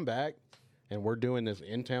if we come back and we're doing this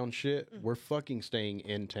in town shit, we're fucking staying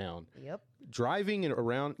in town. Yep. Driving it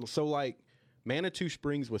around, so like Manitou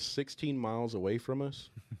Springs was 16 miles away from us.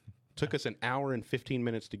 Took us an hour and 15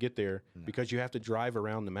 minutes to get there because you have to drive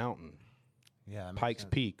around the mountain. Yeah, Pikes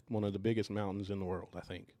Peak, one of the biggest mountains in the world, I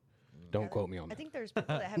think. Don't quote me on that. I think there's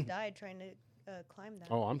people that have died trying to climb that.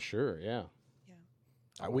 Oh, I'm sure, yeah.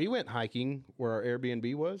 Yeah. We went hiking where our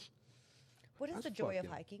Airbnb was. What is the joy of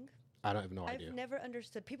hiking? I don't have no idea. I've never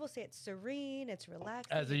understood. People say it's serene, it's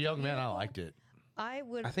relaxing. As a young man, I liked it. I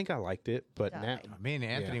think I liked it, but now me and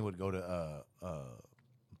Anthony would go to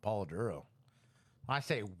Paula Duro. I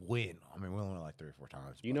say win. I mean, we only went like 3 or 4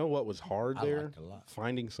 times. You know what was hard there? Liked it a lot.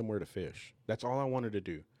 Finding somewhere to fish. That's all I wanted to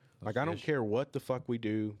do. Like, I don't care what the fuck we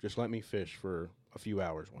do. Just let me fish for a few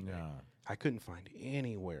hours one day. I couldn't find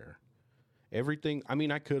anywhere. Everything, I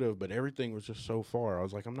mean, I could have, but everything was just so far. I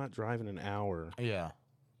was like, I'm not driving an hour. Yeah.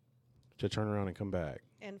 To turn around and come back.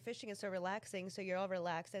 And fishing is so relaxing, so you're all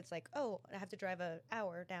relaxed. It's like, oh, I have to drive an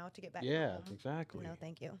hour now to get back home. Yeah, exactly. No,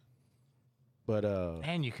 thank you. But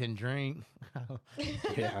and you can drink.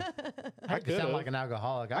 Yeah, I could sound like an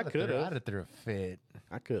alcoholic. I could have. I'd have threw a fit.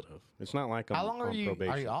 I could have. It's not like I'm How long on are you?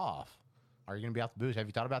 probation. Are you off? Are you gonna be off the booze? Have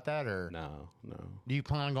you thought about that or no? Do you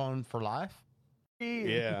plan on going for life?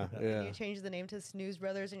 Yeah. You change the name to Snooze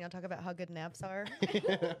Brothers and you'll talk about how good naps are.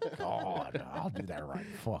 God, I'll do that right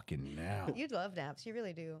fucking now. You love naps, you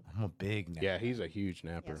really do. I'm a big napper. Yeah, he's a huge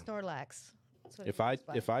napper. Yeah, Snorlax.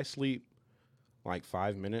 If I sleep like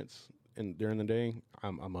 5 minutes during the day,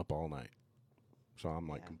 I'm up all night. So I'm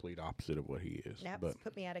like complete opposite of what he is. Naps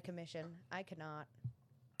put me out of commission. I could not.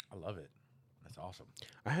 I love it. That's awesome.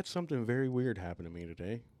 I had something very weird happen to me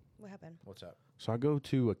today. What happened? What's up? So I go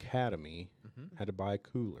to Academy, had to buy a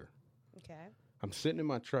cooler. Okay. I'm sitting in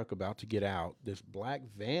my truck about to get out. This black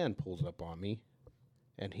van pulls up on me,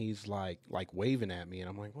 and he's like waving at me, and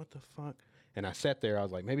I'm like, what the fuck? And I sat there. I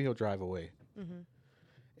was like, maybe he'll drive away.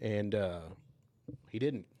 And he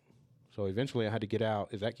didn't. So eventually I had to get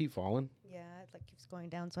out. Does that keep falling? Yeah, it like keeps going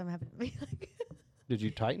down, so I'm having to be like... Did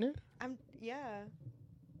you tighten it? Yeah.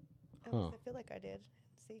 Huh. I feel like I did.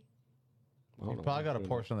 See? You probably got a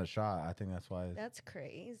portion of the shot. I think that's why. That's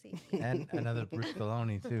crazy. And another Bruce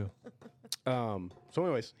Scaloni, too. So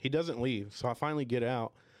anyways, he doesn't leave. So I finally get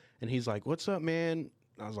out, and he's like, what's up, man?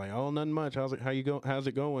 I was like, oh, nothing much. How's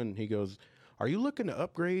it going? He goes, are you looking to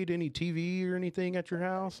upgrade any TV or anything at your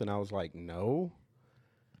house? And I was like, no.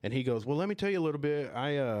 And he goes, well, let me tell you a little bit.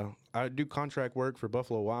 I do contract work for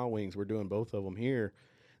Buffalo Wild Wings. We're doing both of them here.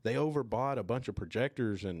 They overbought a bunch of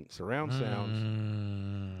projectors and surround sounds.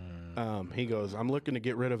 He goes, I'm looking to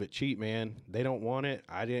get rid of it cheap, man. They don't want it.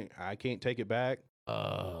 I can't take it back.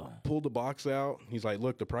 Pulled the box out. He's like,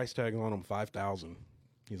 look, the price tag on them $5,000.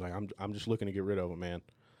 He's like, I'm just looking to get rid of them, man.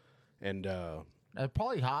 And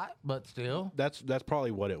probably hot, but still. That's probably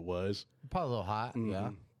what it was. Probably a little hot, yeah.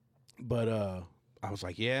 But I was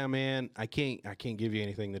like, yeah, man, I can't give you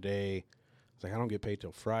anything today. It's like, I don't get paid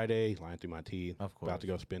till Friday. Lying through my teeth. Of course. About to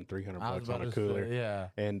go spend $300 on a cooler. Yeah.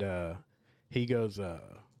 And he goes,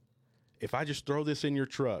 if I just throw this in your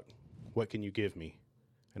truck, what can you give me?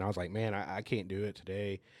 And I was like, man, I can't do it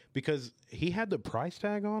today. Because he had the price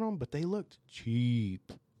tag on them, but they looked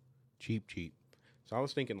cheap. Cheap. So I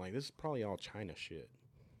was thinking, like, this is probably all China shit.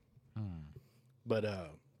 But I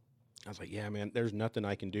was like, yeah, man, there's nothing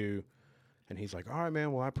I can do. And he's like, all right,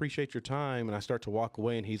 man, well, I appreciate your time. And I start to walk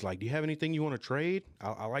away, and he's like, do you have anything you want to trade?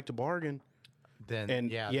 I like to bargain. They're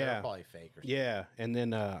probably fake or something. Yeah. And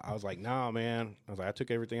then I was like, nah, man. I was like, I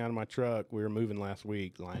took everything out of my truck. We were moving last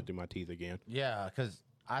week, lying through my teeth again. Yeah, because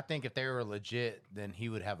I think if they were legit, then he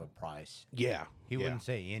would have a price. Yeah. He wouldn't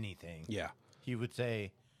say anything. Yeah. He would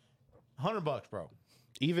say, $100, bro.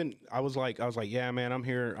 Even, I was like, yeah, man, I'm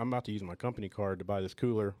here. I'm about to use my company card to buy this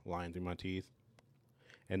cooler, lying through my teeth.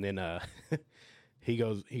 And then he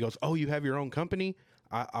goes, oh, you have your own company?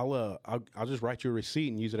 I'll just write you a receipt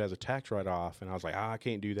and use it as a tax write-off. And I was like, I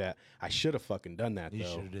can't do that. I should have fucking done that, You though.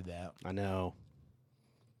 should have did that. I know.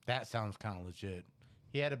 That sounds kind of legit.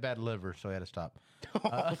 He had a bad liver, so he had to stop.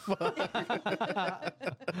 Oh, fuck.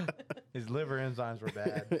 His liver enzymes were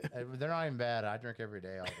bad. They're not even bad. I drink every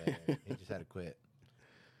day, all day. He just had to quit.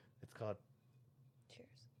 It's called... Cheers.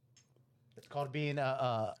 It's called being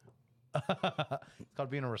it's called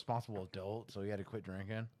being a responsible adult, so he had to quit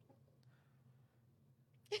drinking.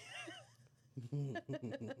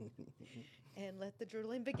 And let the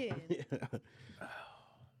drooling begin.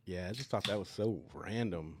 Yeah, I just thought that was so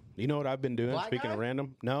random. You know what I've been doing, Black speaking guy? of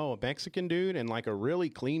random? No, a Mexican dude and like a really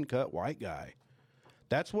clean-cut white guy.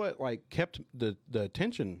 That's what like kept the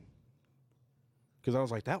attention. Because I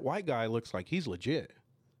was like, that white guy looks like he's legit.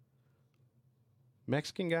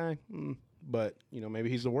 Mexican guy, but you know, maybe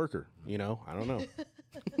he's a worker. You know, I don't know.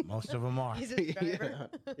 Most of them are. He's a driver.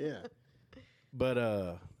 Yeah.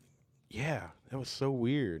 But yeah, that was so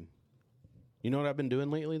weird. You know what I've been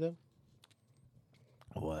doing lately though?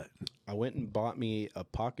 What? I went and bought me a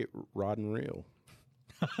pocket rod and reel.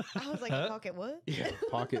 I was like, pocket what? Yeah,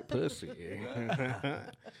 pocket pussy.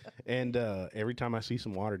 And every time I see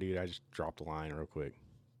some water, dude, I just drop the line real quick.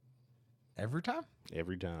 Every time?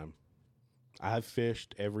 Every time. I've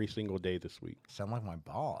fished every single day this week. Sound like my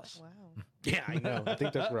boss. Wow. Yeah, I know. I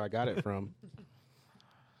think that's where I got it from.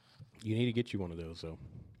 You need to get you one of those, though.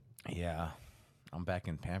 Yeah. I'm back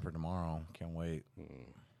in Pampa tomorrow. Can't wait.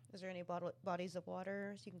 Is there any bodies of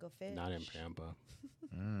water so you can go fish? Not in Pampa.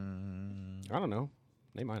 I don't know.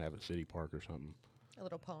 They might have a city park or something. A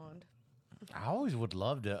little pond. I always would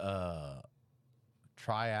love to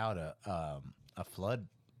try out a flood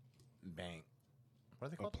bank. What are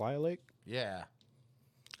they called? Playa Lake? Yeah.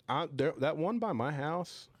 That one by my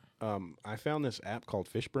house, I found this app called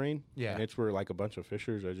Fishbrain. Yeah. And it's where like a bunch of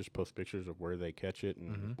fishers, I just post pictures of where they catch it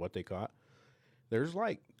and what they caught. There's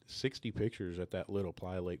like 60 pictures at that little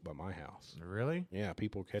Playa Lake by my house. Really? Yeah,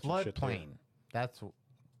 people catching shit there. Floodplain. That's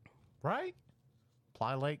right.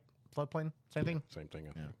 Playa Lake, floodplain, same thing. Same thing,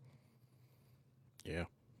 I think. Yeah.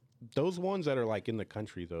 Those ones that are like in the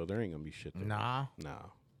country though, there ain't gonna be shit there. Nah.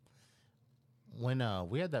 When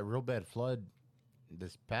we had that real bad flood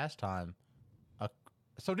this past time,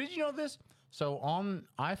 so did you know this? So on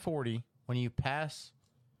I-40, when you pass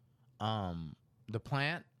the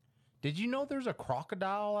plant, did you know there's a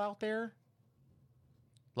crocodile out there?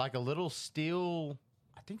 Like a little steel,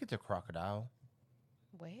 I think it's a crocodile.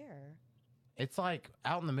 Where? It's like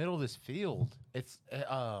out in the middle of this field. It's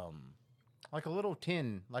like a little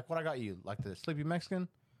tin, like what I got you, like the Sleepy Mexican.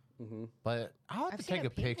 But I'll have to take a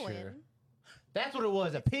picture. That's what it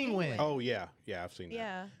was, a penguin. Oh, yeah. Yeah, I've seen that.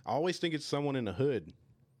 Yeah. I always think it's someone in a hood.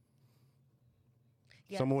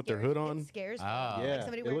 Yeah, Someone with their hood on? It scares me. Ah. Like Yeah,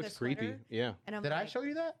 somebody it wearing looks a sweater, creepy. Yeah. And I'm Did I like, show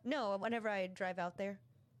you that? No, whenever I drive out there,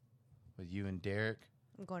 With you and Derek.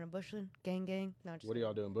 I'm going to Bushland. Gang. No, just What are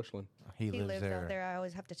y'all doing, Bushland? He he lives there. out there. I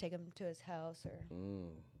always have to take him to his house or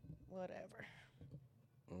whatever.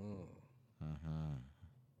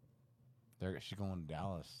 She's going to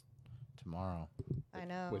Dallas tomorrow. I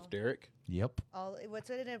know. With Derek? Yep. What's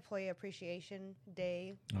an employee appreciation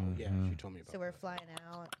day? Oh, yeah, she told me about So we're flying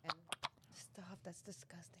out and stuff. That's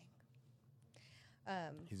disgusting.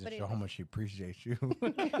 He's but to show how anyway. much he appreciates you.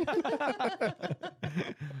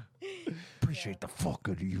 Appreciate the fuck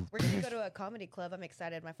out of you. We're gonna go to a comedy club. I'm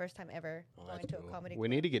excited. My first time ever Oh, going that's to cool. a comedy We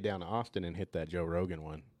club. need to get down to Austin and hit that Joe Rogan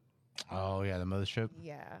one. Oh, yeah, the mothership.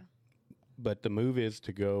 Yeah. But the move is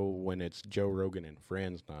to go when it's Joe Rogan and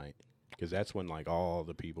Friends night, because that's when like all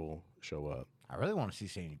the people show up. I really want to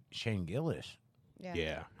see Shane Gillis. Yeah.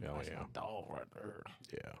 Yeah. Oh, That's yeah. my dog right there.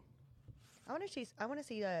 Yeah. I want to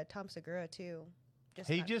see Tom Segura too.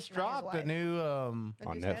 He not- just not his dropped a wife. new A On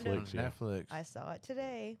new stand-up? Netflix. Yeah. Netflix. I saw it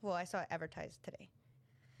today. Well, I saw it advertised today.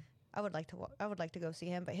 I would like to go see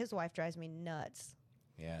him, but his wife drives me nuts.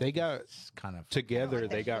 Yeah, They got it's kind of together. like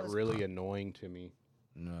that They got show's really annoying to me.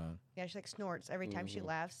 no. Yeah, she like snorts every time she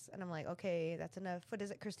laughs, and I'm like, okay, that's enough. What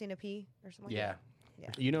is it, Christina P. or something? Yeah.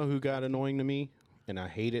 You know who got annoying to me, and I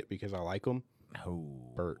hate it because I like him. Oh.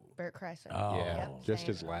 Bert. Bert Kreischer. Oh. Yeah. Yep, Just same.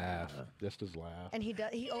 his laugh. Just his laugh. And he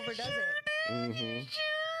overdoes it. Mm-hmm.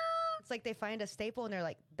 It's like they find a staple and they're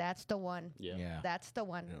like, that's the one. Yeah. Yeah. That's the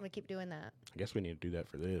one. Yeah. I'm gonna keep doing that. I guess we need to do that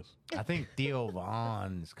for this. I think Theo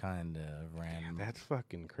Vaughn's kind of random. That's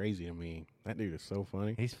fucking crazy to me. That dude is so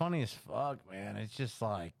funny. He's funny as fuck, man. It's just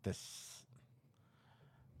like this.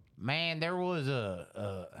 Man, there was a. I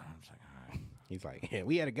was like, all right. He's like, yeah,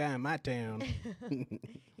 we had a guy in my town.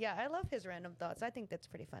 Yeah, I love his random thoughts. I think that's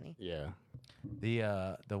pretty funny. Yeah.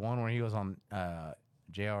 The one where he goes on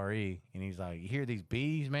JRE and he's like, you hear these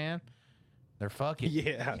bees, man? They're fucking.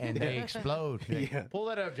 Yeah. And they explode. Like, Yeah. Pull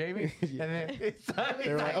that up, Jamie. And then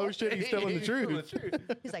They're like, oh shit, he's telling the truth.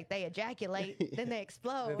 He's like, they ejaculate, then they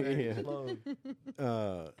explode.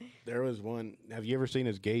 Yeah. There was one. Have you ever seen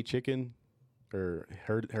his gay chicken, or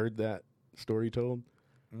heard that story told?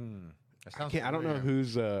 I don't know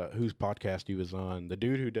whose podcast he was on. The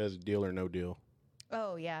dude who does Deal or No Deal,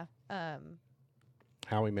 Oh yeah.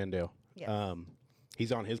 Howie Mandel. Yes.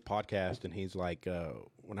 He's on his podcast, and he's like,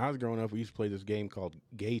 when I was growing up, we used to play this game called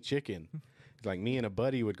Gay Chicken. It's like me and a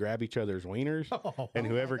buddy would grab each other's wieners, and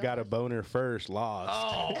whoever got a boner first lost.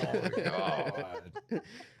 Oh, God.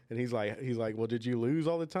 And he's like, well, did you lose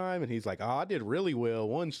all the time? And he's like, oh, I did really well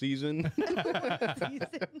one season.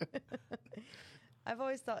 I've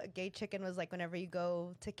always thought gay chicken was like whenever you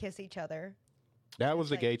go to kiss each other. That was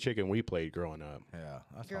the gay chicken we played growing up. Yeah,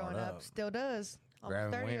 that's Growing up, still does.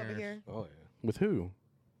 Almost 30 over here. Oh yeah. With who?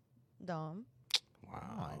 Dom. Wow.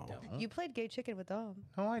 No, I don't. You played gay chicken with Dom.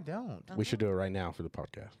 No, I don't. We should do it right now for the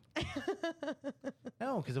podcast.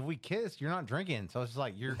 No, because if we kiss, you're not drinking. So it's just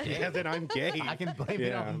like you're gay. Yeah, then I'm gay. I can blame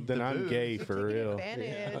it on then the I'm booze. gay for real.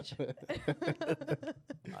 Advantage.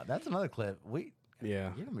 That's another clip.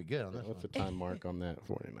 Yeah. You're gonna be good on this What's one. the time mark on that?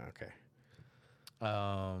 49. Okay.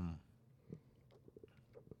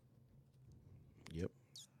 Yep.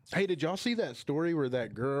 Hey, did y'all see that story where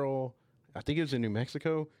that girl, I think it was in New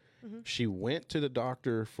Mexico, she went to the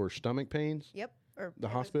doctor for stomach pains? Yep. Or The it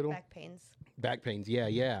was hospital? Back pains. Back pains, yeah.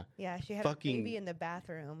 Yeah, she had Fucking- a baby in the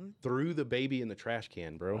bathroom. Threw the baby in the trash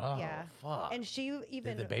can, bro. Oh, Yeah. fuck. And she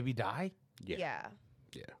even Did the baby die? yeah.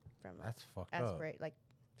 From That's fucked up. aspirate, like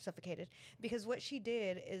suffocated. Because what she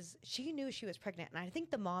did is she knew she was pregnant, and I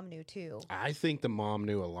think the mom knew too. I think the mom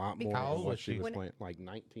knew a lot more How than old what was she she? was When- playing. Like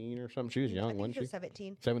 19 or something. She was I young, think wasn't she was she?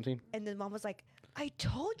 17. 17? And the mom was like, I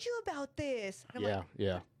told you about this. And I'm Yeah, like,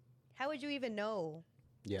 yeah, how would you even know?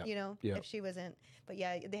 yeah. You know, Yeah. if she wasn't. But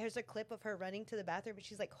yeah, there's a clip of her running to the bathroom, and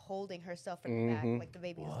she's like holding herself from the back, like the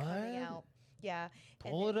baby was coming What? out. Yeah.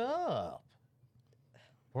 and Pull it then- up.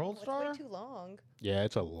 World It's Star? way too long. Yeah,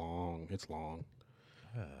 it's long.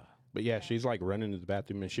 But yeah, she's like running to the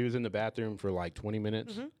bathroom, and she was in the bathroom for like 20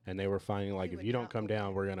 minutes, and they were finding like, She if would you don't not come open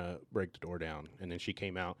down, we're gonna break the door down. And then she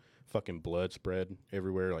came out, fucking blood spread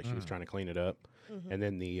everywhere, like she was trying to clean it up. And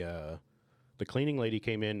then the cleaning lady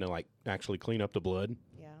came in to like actually clean up the blood,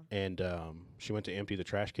 Yeah. and she went to empty the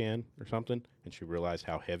trash can or something, and she realized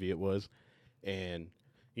how heavy it was. And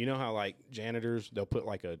you know how like janitors, they'll put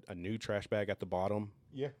like a new trash bag at the bottom,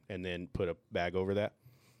 and then put a bag over that.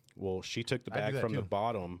 Well, she took the I do bag that from the too.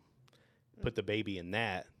 bottom, put the baby in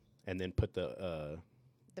that, and then put the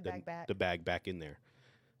bag back. the bag back in there.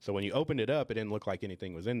 So when you opened it up, it didn't look like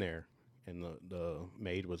anything was in there. And the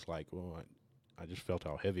maid was like, well, I just felt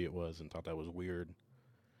how heavy it was and thought that was weird.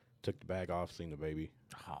 Took the bag off, seen the baby.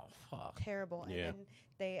 Oh, fuck. Terrible. Yeah. And then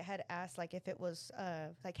they had asked like if it was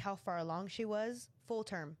like how far along she was, full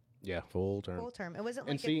term. Yeah, full term. Full term. It wasn't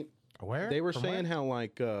And like see, Where? they were From saying where? how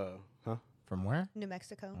like, From where? New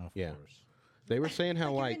Mexico. Of Yeah. course. they were saying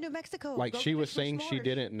how Like, you're like, in New Mexico. like Go she get was some saying she s'mores.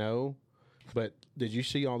 didn't know. But did you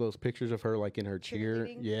see all those pictures of her like in her cheer?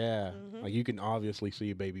 Cheerleading? Yeah, like you can obviously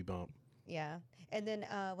see a baby bump. Yeah. And then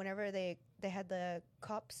whenever they had the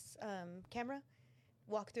cops camera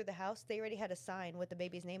walk through the house, they already had a sign with the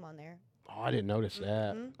baby's name on there. Oh, I didn't notice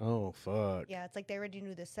that. Oh fuck. Yeah, it's like they already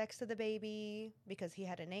knew the sex of the baby because he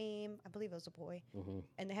had a name. I believe it was a boy.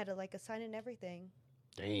 And they had a sign and everything.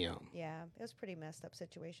 Damn. Yeah, it was a pretty messed up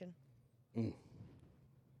situation.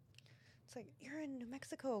 It's like, you're in New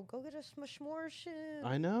Mexico. Go get a s'more shit.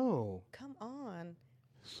 I know. Come on.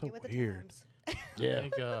 So Get with the weird. times. I Yeah.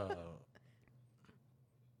 think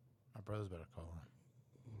my brother's better call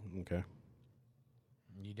her. Okay.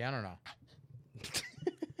 You down or not?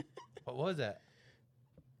 What was that?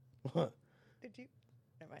 What? Did you?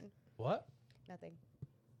 Never mind. What? Nothing.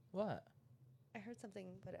 What? I heard something,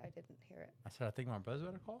 but I didn't hear it. I said I think my brother's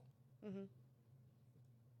better call. Mm-hmm.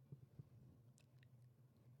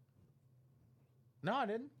 No, I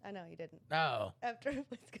didn't. I know you didn't. No. After it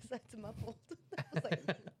was because that's muffled. I was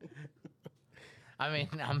like, I mean,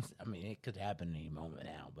 it could happen any moment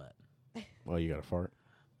now, but Well, you got a fart.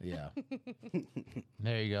 yeah.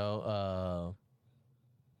 There you go.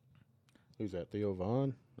 Who's that? Theo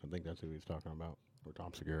Vaughn? I think that's who he's talking about. Or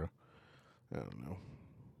Tom Segura. I don't know.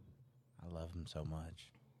 I love him so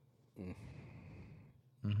much.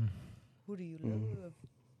 who do you love?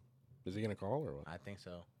 Is he gonna call or what? I think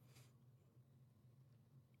so.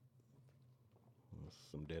 That's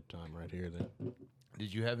some dead time right here. Then.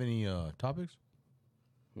 Did you have any topics?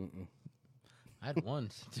 I had one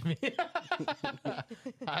sent to me.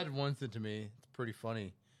 I had one sent to me. It's pretty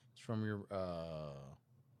funny. It's from your.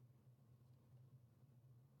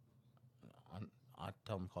 I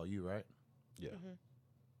tell him to call you, right? Yeah.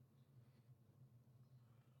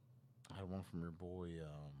 I had one from your boy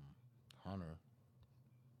Hunter.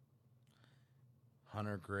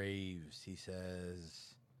 Hunter Graves. He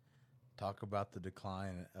says, "Talk about the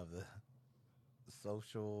decline of the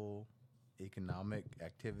social economic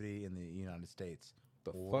activity in the United States."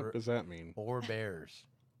 The fuck does that mean? Or bears.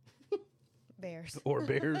 Bears. Or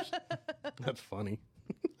bears? That's funny.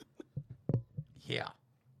 Yeah.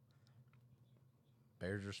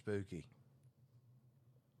 Bears are spooky.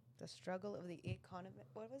 The struggle of the economy.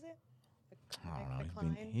 What was it? I don't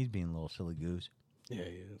know. He's being a little silly goose. Yeah,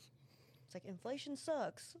 he is. It's like inflation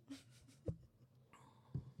sucks.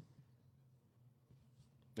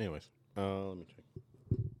 Anyways, let me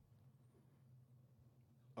check.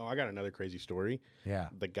 Oh, I got another crazy story. Yeah.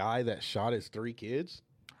 The guy that shot his 3 kids.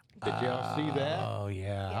 Did y'all see that? Oh,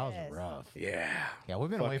 yeah. That was Yes. rough. Yeah. Yeah, we've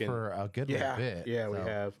been away for a good little bit. Yeah, we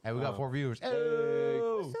have. Hey, we got 4 viewers. Hey.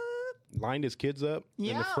 Oh. What's up? Lined his kids up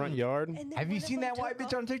in the front yard. And then Have you one of seen them that white took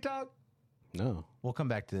bitch off- on TikTok? No. We'll come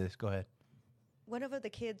back to this. Go ahead. One of the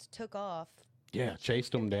kids took off. Yeah,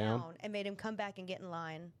 chased him down. And made him come back and get in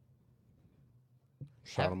line.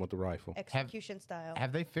 Shot him with the rifle. Execution style.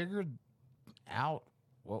 Have they figured out,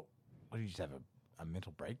 what did you just have a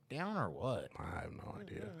mental breakdown or what? I have no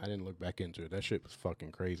idea. I didn't look back into it. That shit was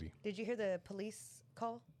fucking crazy. Did you hear the police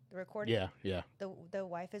call? The recording? Yeah. The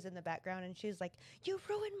wife is in the background and she's like, "You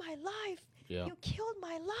ruined my life. Yeah. You killed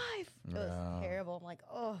my life." It was terrible. I'm like,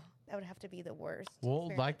 oh, that would have to be the worst.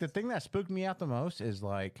 Well, like the thing that spooked me out the most is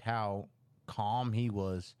like how calm he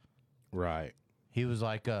was. Right. He was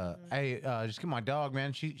like, "Hey, just get my dog,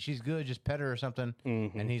 man. She's good. Just pet her or something."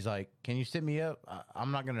 Mm-hmm. And he's like, "Can you sit me up?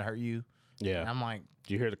 I'm not gonna hurt you." Yeah. And I'm like,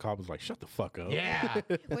 Do you hear the cop was like, "Shut the fuck up"? "Yeah."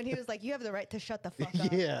 When he was like, "You have the right to shut the fuck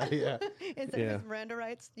up." Yeah. Instead Yeah. of his Miranda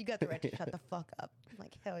rights, you got the right to shut the fuck up. I'm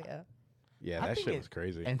like, hell yeah. Yeah, I that think shit was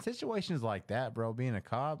crazy. In situations like that, bro, being a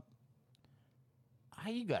cop,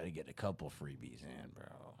 you got to get a couple freebies in,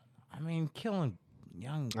 bro. I mean, killing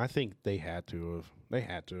young I think they had to have. They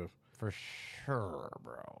had to have. for sure,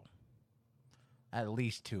 bro. At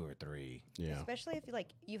least 2 or 3. Yeah. Especially if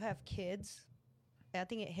you have kids. I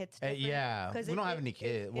think it hits different. Yeah, 'Cause we don't have any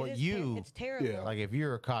kids. Well, it's terrible. Yeah. like if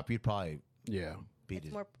you're a cop, you'd probably Yeah. beat It's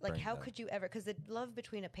his more like, brains how out. could you ever? Because the love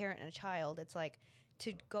between a parent and a child, it's like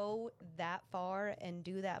to go that far and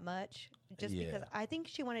do that much. Just Yeah. because I think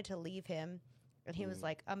she wanted to leave him, and he was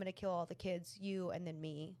like, "I'm gonna kill all the kids, you, and then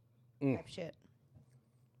me," type shit.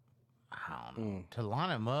 I don't know. To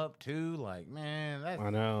line him up too, like man, that's I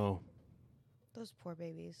know. Those poor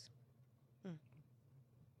babies.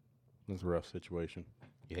 That's a rough situation.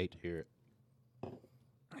 You hate to hear it.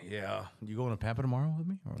 yeah. You going to Pampa tomorrow with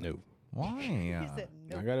me? Or? No. Why? He said,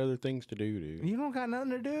 I "No." got other things to do, dude. You don't got nothing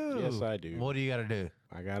to do. Yes, I do. What do you got to do?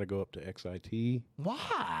 I got to go up to XIT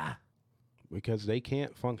Why? because they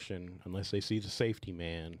can't function unless they see the safety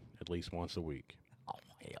man at least once a week. Oh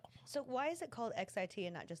hell. So why is it called XIT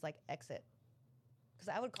and not just like exit? Because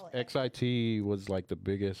I would call it XIT was like the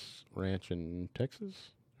biggest ranch in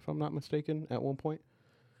Texas, if I'm not mistaken, at one point.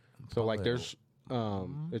 So like there's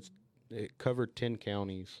it covered 10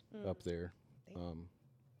 counties up there.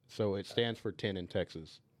 So it stands for 10 in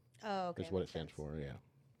Texas. Oh, okay. Is what it makes stands sense. for, yeah.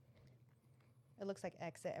 It looks like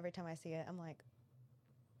exit every time I see it. I'm like,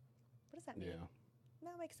 what does that mean? Yeah.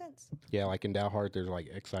 That makes sense. Yeah, like in Dalhart there's like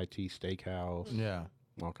XIT Steakhouse, Yeah.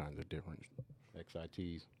 all kinds of different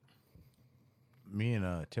XITs. Me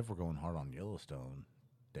and Tiff were going hard on Yellowstone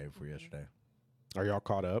day before yesterday. Are y'all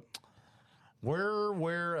caught up? We're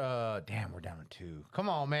damn, we're down to 2. Come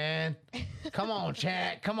on, man. Come on,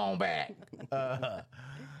 chat. Come on back.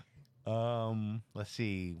 Let's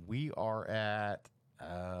see. We are at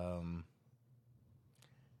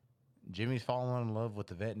Jimmy's fallen in love with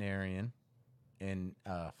the veterinarian in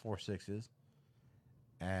 4-6s.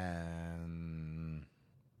 And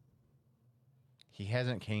he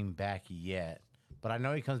hasn't came back yet. But I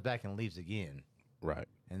know he comes back and leaves again. Right.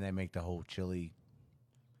 And they make the whole chili.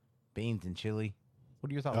 Beans and chili.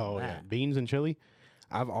 What are your thoughts Oh, on yeah. that? Beans and chili?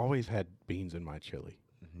 I've always had beans in my chili.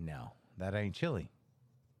 No, that ain't chili.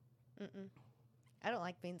 I don't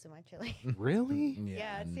like beans in my chili. Really?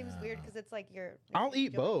 Yeah, it seems weird because it's like you're. I'll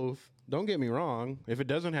eat both. Don't get me wrong. If it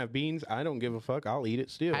doesn't have beans, I don't give a fuck. I'll eat it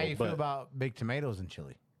still. How you but feel about big tomatoes and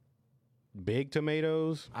chili? big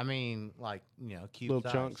tomatoes, I mean, like, cube little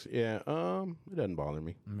size. chunks? Yeah. It doesn't bother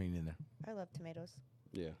me. Me neither. I love tomatoes.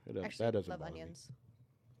 Yeah, it doesn't. Actually, That doesn't love bother onions.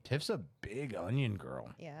 Tiff's a big onion girl.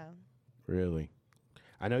 Yeah. me. Really.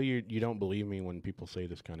 I know you don't believe me when people say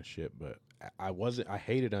this kind of shit, but I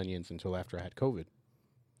hated onions until after I had COVID.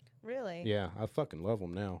 Really? Yeah, I fucking love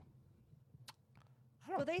them now.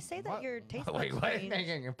 Well, they say that your taste buds Wait, change.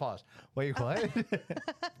 hang on, pause. Wait, what?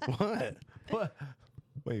 What? What?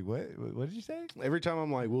 Wait, what? What did you say? Every time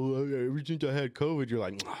I'm like, well, ever since I had COVID, you're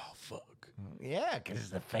like, oh, fuck. Yeah, because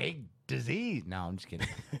it's a fake disease. No, I'm just kidding.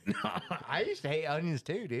 No, I used to hate onions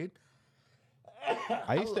too, dude.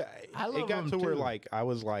 I used to. I It love got them to where too. like I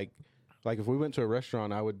was like if we went to a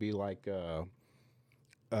restaurant, I would be like,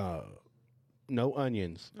 no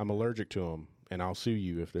onions. I'm allergic to them, and I'll sue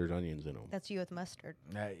you if there's onions in them. That's you with mustard.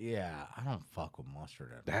 Yeah, I don't fuck with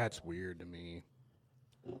mustard. That's weird to me.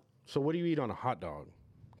 So what do you eat on a hot dog?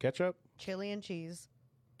 Ketchup? Chili and cheese.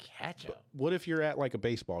 Ketchup. What if you're at like a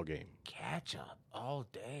baseball game? Ketchup all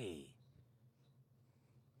day.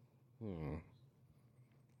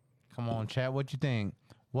 Come on, chat. What you think?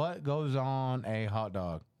 What goes on a hot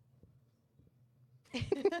dog?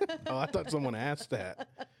 Oh, I thought someone asked that.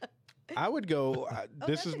 I would go.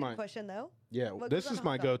 This is my question, though. Yeah, What this goes on is a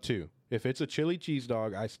my hot dog? go-to. If it's a chili cheese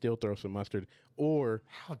dog, I still throw some mustard or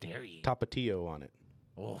How dare you? tapatio on it.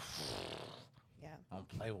 Oof. Yeah. Don't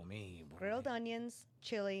play with me. Boy. Grilled onions,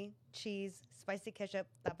 chili, cheese, spicy ketchup,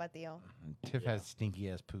 tapatio. Tiff has stinky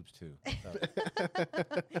ass poops too. So.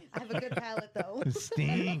 I have a good palate, though.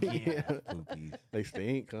 Stinky ass poopies. They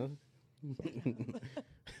stink, huh?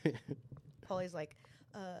 Paulie's like,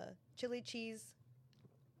 chili cheese.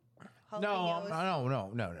 No,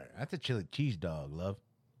 jalapenos. no. That's a chili cheese dog, love.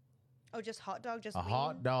 Oh, just hot dog, just A weenie?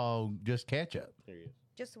 hot dog, just ketchup. There you go.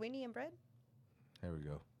 Just weenie and bread? There we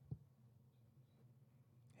go.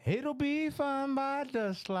 It'll be fun by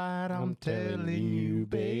the slide. I'm telling you,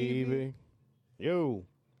 baby. Yo.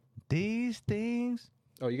 These things.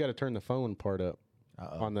 Oh, you got to turn the phone part up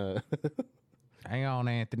on the. Hang on,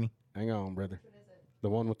 Anthony. Hang on, brother. The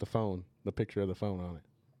one with the phone, the picture of the phone on it.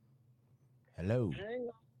 Hello.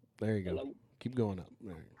 There you go. Hello. Keep going up.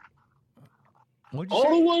 There, What'd you All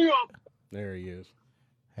say? the way up. there he is.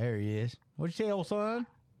 There he is. What'd you say, old son?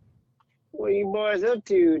 What are you boys up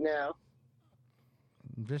to now?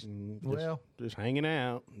 Just Just hanging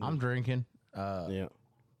out. I'm drinking. Yeah.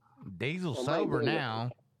 Diesel's Oh, my sober goodness.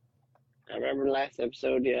 now. I remember last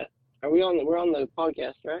episode. Yeah. Are we on? We're on the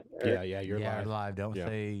podcast, right? Or Yeah, you're live. live. Don't Yeah.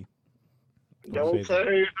 say. Don't say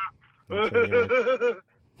say. Don't say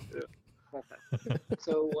it.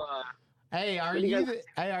 So, Hey, are What do you you? guys-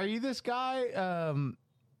 Hey, are you this guy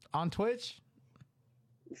on Twitch?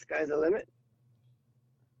 the sky's the limit.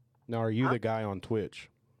 Now, are you the guy on Twitch?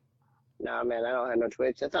 Nah, man, I don't have no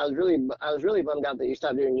Twitch. That's I was really bummed out that you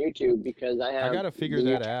stopped doing YouTube because I have. I got to figure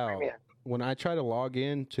the that YouTube out. Premium. When I try to log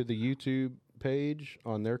in to the YouTube page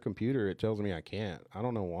on their computer, it tells me I can't. I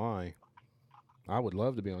don't know why. I would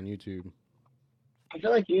love to be on YouTube. I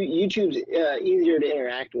feel like YouTube's easier to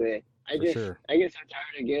interact with. For sure. I get so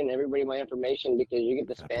tired of giving everybody my information because you get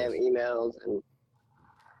the spam emails and.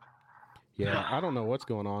 Yeah, I don't know what's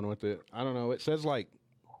going on with it. I don't know. It says like,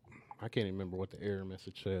 I can't even remember what the error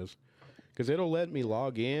message says. Because it'll let me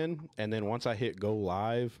log in, and then once I hit go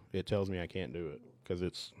live, it tells me I can't do it. Because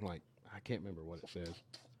it's like, I can't remember what it says.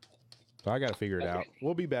 So I got to figure it out.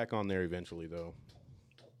 We'll be back on there eventually, though.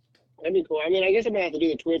 That'd be cool. I mean, I guess I'm gonna have to do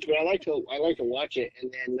the Twitch, but I like to watch it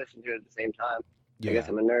and then listen to it at the same time. Yeah. I guess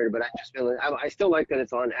I'm a nerd, but I just feel I still like that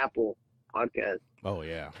it's on Apple Podcast. Oh,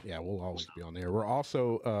 yeah. Yeah, we'll always be on there. We're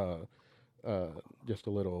also, just a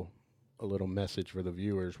little message for the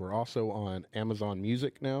viewers. We're also on Amazon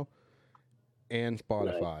Music now and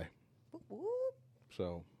Spotify. Whoop, whoop.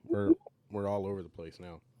 So we're all over the place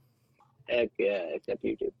now. Heck yeah, except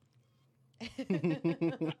YouTube.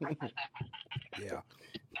 Yeah.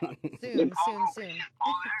 Soon.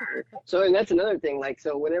 So, and that's another thing. Like,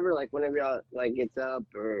 so whenever y'all like gets up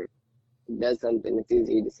or does something, it's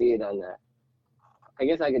easy to see it on that. I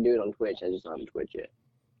guess I could do it on Twitch. I just don't have Twitch yet.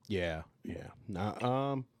 Yeah.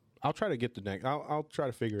 Nah, I'll try to get the next. I'll try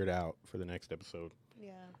to figure it out for the next episode.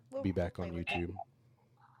 Yeah. Be back on play with YouTube.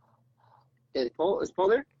 Is Paul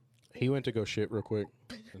there? He went to go shit real quick,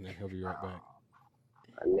 and then he'll be right back.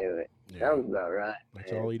 I knew it. Yeah. Sounds about right.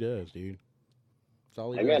 That's man. all he does, dude. That's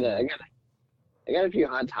all he I does. got a few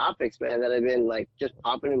hot topics, man, that have been like just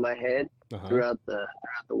popping in my head Uh-huh. throughout the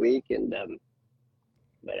week, and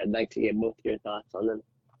but I'd like to get both your thoughts on them.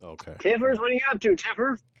 Okay. Tiffers, what are you up to,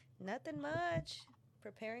 Tiffers? Nothing much.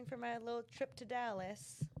 Preparing for my little trip to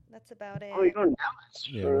Dallas. That's about it. Oh, you're going to Dallas.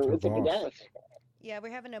 Yeah, with her What's up in boss. Dallas? Yeah,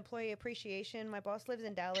 we're having employee appreciation. My boss lives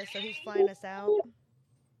in Dallas, so he's flying us out.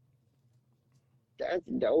 That's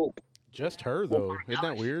dope. Just her though. Isn't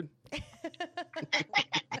that weird?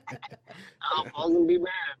 Paul's gonna be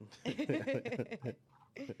mad.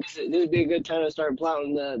 This would be a good time to start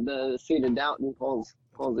plowing the seed of doubt in Paul's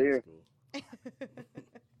ear.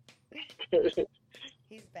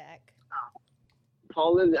 He's back.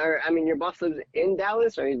 Paul lives, your boss lives in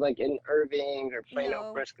Dallas, or he's like in Irving or Plano,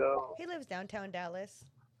 No. Frisco. He lives downtown Dallas.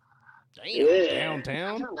 Damn. Yeah.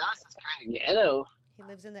 Downtown. Dallas is kind of ghetto. He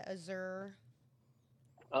lives in the Azure.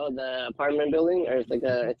 Oh, the apartment building, or those are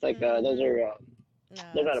No,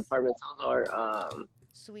 they're not it's apartments. Those are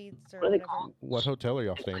suites or what are they whatever. called? What hotel are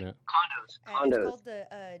y'all staying at? Condos. It's Condos. called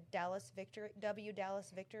the Dallas Victory.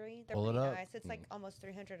 Dallas Victory. They're Pull it pretty up. nice. It's like almost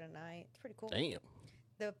 $300 a night. It's pretty cool. Damn.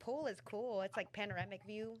 The pool is cool. It's like panoramic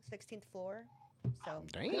view, 16th floor. So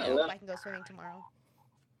Damn. I hope I can go swimming tomorrow.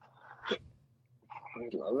 I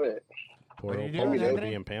love it. Poor What are old you doing, Paul's gonna Anthony?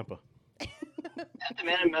 be in Pampa.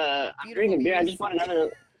 Man, I'm drinking beer. I just bought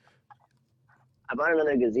another. I bought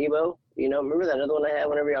another gazebo. You know, remember that other one I had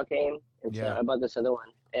whenever y'all came? And so I bought this other one.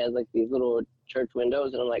 It has like these little church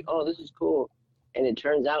windows, and I'm like, oh, this is cool. And it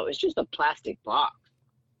turns out it's just a plastic box,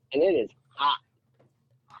 and it is hot.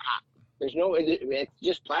 There's no, it's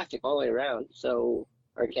just plastic all the way around. So,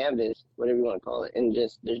 or canvas, whatever you want to call it, and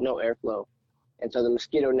just there's no airflow. And so the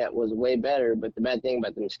mosquito net was way better. But the bad thing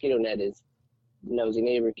about the mosquito net is, nosy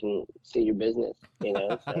neighbor can see your business. You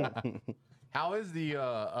know. So. How is the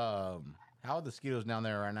how are the mosquitoes down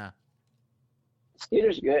there right now?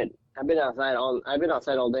 Mosquitoes good. I've been outside all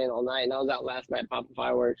day and all night, and I was out last night popping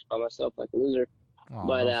fireworks by myself like a loser. Oh,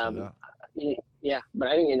 But yeah, but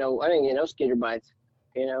I didn't get no mosquito bites,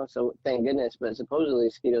 you know. So thank goodness. But supposedly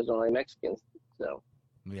mosquitoes don't like Mexicans, so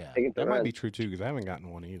yeah, that might be true too because I haven't gotten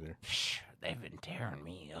one either. They've been tearing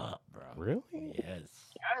me up, bro. Really? Yes.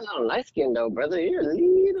 You're a little light skin though, brother. You're a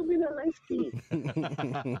little bit of light skin.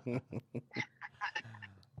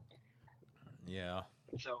 Yeah.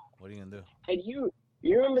 So what are you gonna do? Had you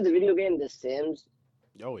remember the video game The Sims?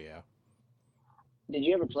 Oh yeah. Did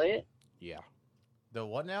you ever play it? Yeah. The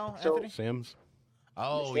what now, So- Anthony? Sims.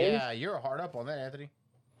 Oh The Sims? yeah, you're hard up on that, Anthony.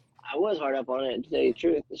 I was hard up on it, to tell you the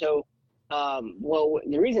truth. So, well,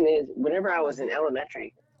 the reason is whenever I was in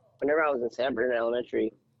San Bernardino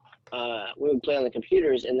Elementary, we would play on the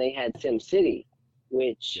computers, and they had Sim City,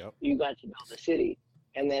 which you got to build a city.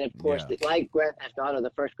 And then, of course, like Grand Theft Auto,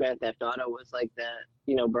 the first Grand Theft Auto was like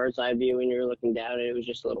the, bird's eye view, and you were looking down, and it was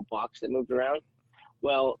just a little box that moved around.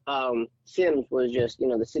 Well, Sims was just,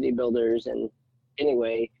 the city builders, and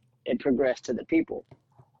anyway, it progressed to the people.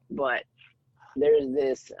 But there's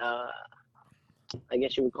this, I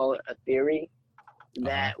guess you would call it a theory,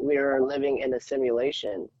 that we're living in a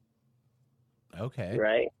simulation. Okay.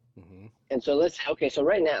 Right? Mm-hmm. And so so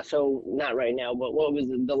right now, not right now, but what was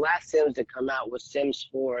the last Sims to come out was Sims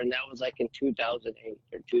 4, and that was like in 2008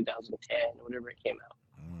 or 2010, whatever it came out.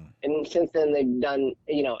 And since then they've done,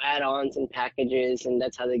 add-ons and packages, and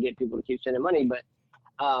that's how they get people to keep spending money. But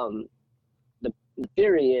the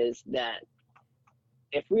theory is that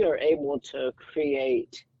if we are able to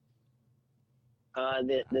create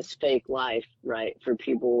this fake life, right, for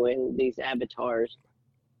people in these avatars,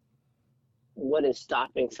 what is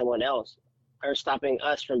stopping someone else, or stopping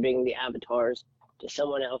us from being the avatars to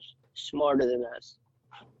someone else smarter than us?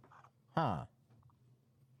 Huh.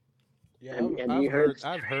 Yeah,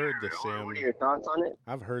 I've heard the Sim. What are your thoughts on it?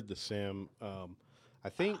 I've heard the Sim. I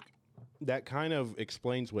think that kind of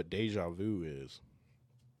explains what deja vu is.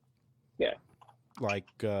 Yeah. Like,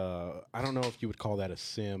 I don't know if you would call that a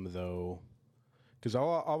Sim though, because I've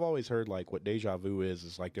always heard like what deja vu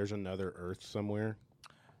is like there's another Earth somewhere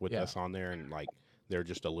with us on there, and like they're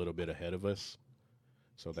just a little bit ahead of us.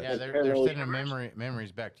 So that's, they're sending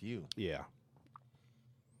memories back to you. Yeah.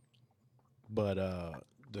 But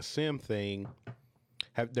the Sim thing,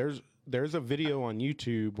 there's a video on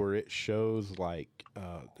YouTube where it shows like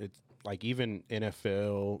it's like even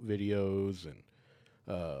NFL videos and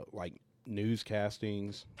like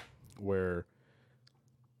newscastings where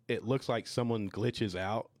it looks like someone glitches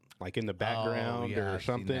out like in the background or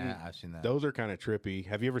something. I've seen that. Those are kind of trippy.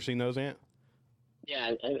 Have you ever seen those, Ant?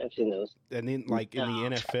 Yeah, I've seen those. And then like in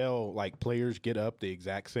the NFL, like players get up the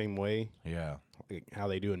exact same way. Yeah. Like how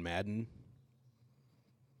they do in Madden.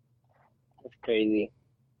 That's crazy.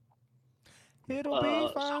 It'll be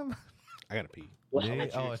fun. I gotta pee.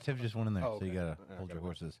 Tiff just went in there, so you gotta hold your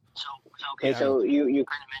horses. So you kind of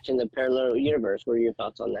mentioned the parallel universe. What are your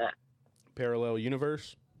thoughts on that? Parallel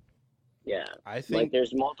universe? Yeah, I think like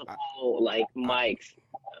there's multiple Mikes,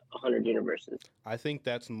 100 universes. I think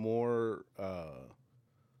that's more. How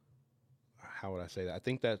would I say that? I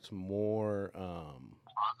think that's more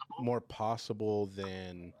possible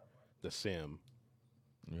than the Sim.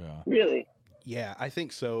 Yeah. Really? Yeah, I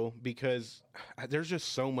think so because there's just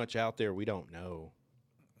so much out there we don't know.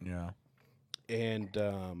 Yeah. And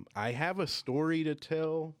I have a story to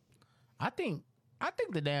tell. I think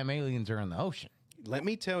the damn aliens are in the ocean. Let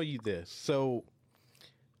me tell you this. So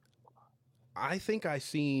I think I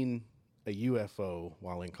seen a UFO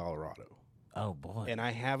while in Colorado. Oh boy. And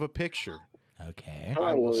I have a picture. Okay.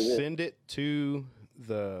 I will send it to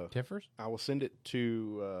the Tiffers? I will send it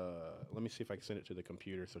to let me see if I can send it to the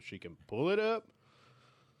computer so she can pull it up.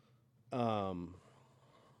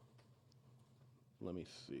 Let me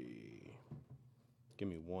see. Give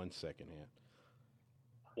me 1 second, Ant.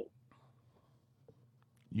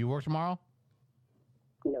 You work tomorrow?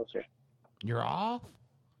 No, sir. You're off?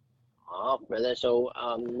 Off, brother. So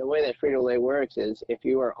the way that Frito-Lay works is if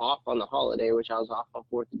you are off on the holiday, which I was off on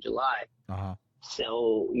 4th of July,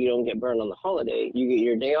 so you don't get burned on the holiday. You get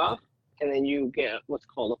your day off, and then you get what's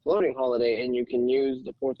called a floating holiday, and you can use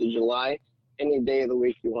the 4th of July any day of the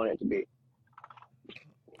week you want it to be.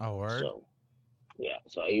 Oh, word? So, yeah.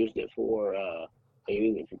 So I used it for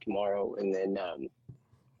tomorrow, and then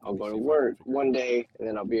I'll go to work one day, and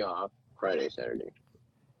then I'll be off Friday, Saturday.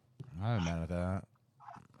 I ain't mad at that.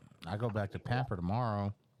 I go back to Pamper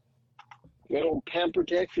tomorrow. Good old Pamper,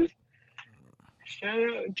 Texas. Shout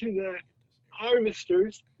out to the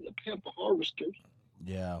harvesters, the Pampa harvesters.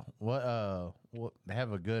 Yeah. What they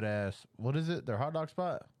have a good ass, what is it? Their hot dog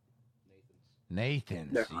spot?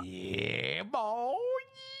 Nathan's. Yeah, boy.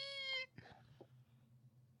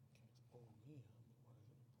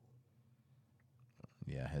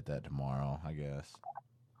 Yeah, hit that tomorrow, I guess.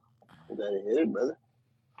 That is it, brother.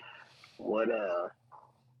 What are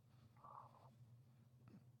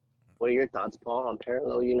your thoughts, Paul, on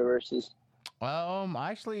parallel universes?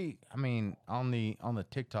 Actually, I mean, on the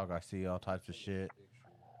TikTok, I see all types of shit.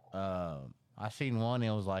 I seen one.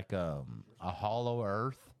 It was like a hollow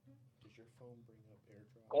Earth.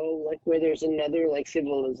 Oh, like where there's another like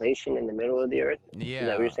civilization in the middle of the Earth. Yeah, is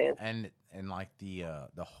that what you're saying? And like the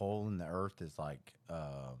hole in the Earth is like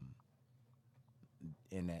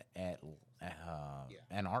in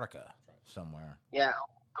Antarctica somewhere. Yeah.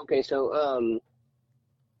 Okay. So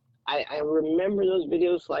I remember those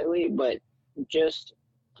videos slightly, but just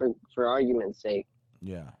for argument's sake.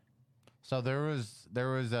 Yeah. So there was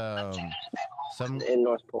some in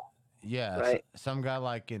North Pole. Yeah, right. Some guy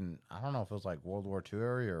like in, I don't know if it was like World War II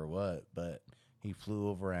area or what, but he flew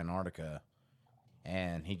over Antarctica,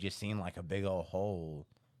 and he just seen like a big old hole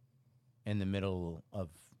in the middle of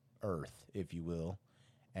Earth, if you will,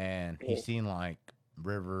 and he seen like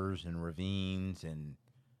rivers and ravines and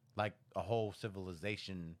like a whole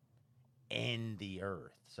civilization in the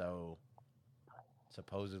Earth. So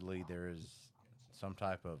supposedly there is some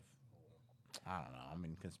type of, I don't know. I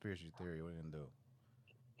mean, conspiracy theory. What are you gonna do?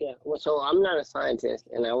 Yeah. Well, so I'm not a scientist,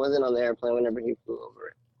 and I wasn't on the airplane whenever he flew over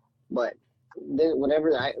it. But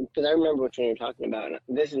because I remember what you're talking about.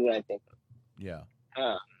 This is what I think of. Yeah.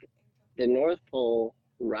 The North Pole,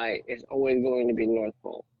 right, is always going to be North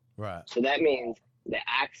Pole. Right. So that means the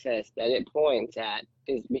axis that it points at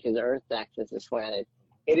is because the Earth's axis is slanted.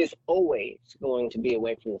 It is always going to be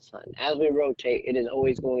away from the sun. As we rotate, it is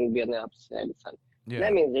always going to be on the opposite side of the sun. Yeah.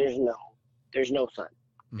 That means there's no sun.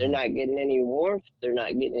 Mm-hmm. They're not getting any warmth. They're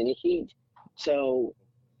not getting any heat. So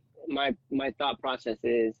my thought process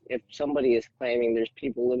is, if somebody is claiming there's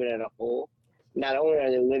people living in a hole, not only are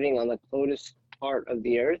they living on the coldest part of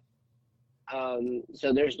the Earth,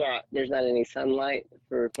 so there's not any sunlight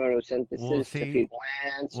for photosynthesis to feed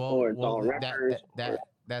plants or thaw rivers.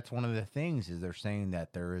 That's one of the things, is they're saying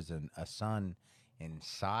that there is a sun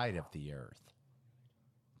inside of the Earth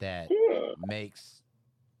that makes.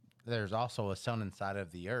 There's also a sun inside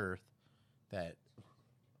of the Earth that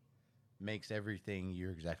makes everything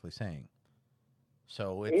you're exactly saying.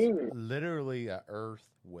 So it's literally a Earth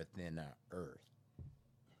within a Earth.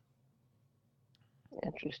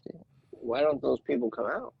 Interesting. Why don't those people come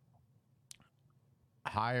out?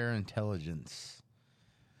 Higher intelligence.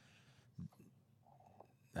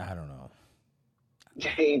 I don't know.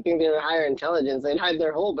 You think they're higher intelligence? They'd hide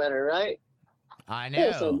their hole better, right? I know.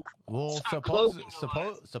 Yeah, well,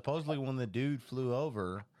 supposedly when the dude flew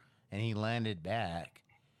over and he landed back,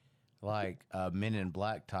 like a Men in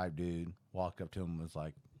Black type dude walked up to him and was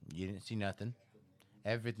like, "You didn't see nothing.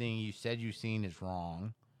 Everything you said you seen is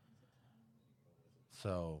wrong."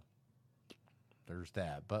 So there's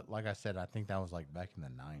that. But like I said, I think that was like back in the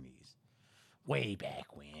 90s. Way back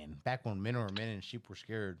when men were men and sheep were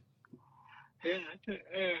scared. Yeah.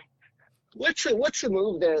 What's the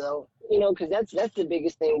move there, though? You know, because that's the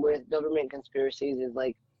biggest thing with government conspiracies is,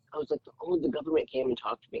 like, I was like, oh, the government came and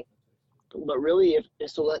talked to me. But really, and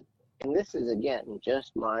this is, again,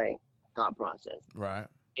 just my thought process. Right.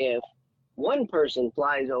 If one person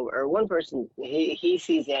flies over, or one person, he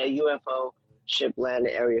sees a UFO ship land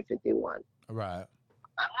at Area 51. Right.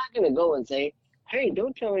 I'm not going to go and say, hey,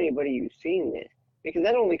 don't tell anybody you've seen this, because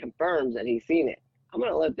that only confirms that he's seen it. I'm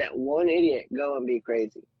going to let that one idiot go and be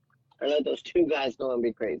crazy. Or let those two guys go and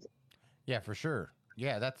be crazy. Yeah, for sure.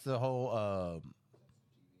 Yeah, that's the whole,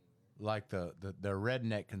 like the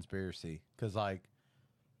redneck conspiracy. Because, like,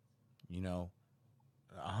 you know,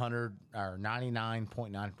 100 or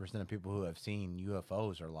 99.9% of people who have seen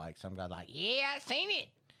UFOs are like, some guy's like, yeah, I seen it.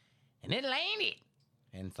 And it landed.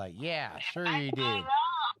 And it's like, yeah, sure you did.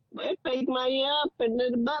 I picked my up and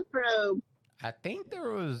did a butt probe. I think there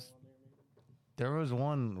was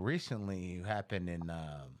one recently who happened in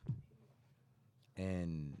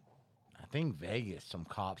I think Vegas, some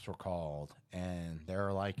cops were called, and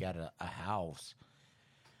they're like at a house,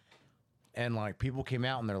 and like people came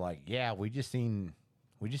out and they're like, "Yeah, we just seen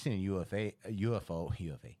a UFO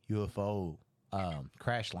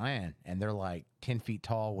crash land," and they're like 10 feet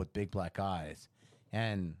tall with big black eyes,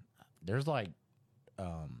 and there's like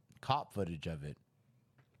cop footage of it.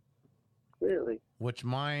 Really? Which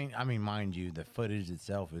mind you, the footage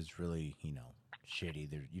itself is really, shitty.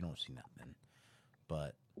 There, you don't see nothing,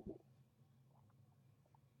 but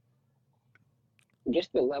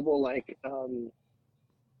just the level, like,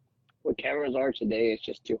 what cameras are today is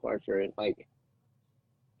just too hard for it. Like,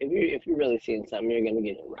 if you're really seeing something, you're gonna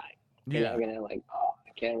get it right. You're not gonna the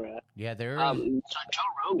camera. Yeah, there. So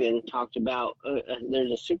Joe Rogan talked about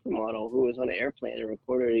there's a supermodel who was on an airplane and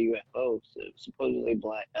recorded a UFO supposedly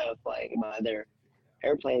flying by their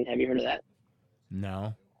airplane. Have you heard of that?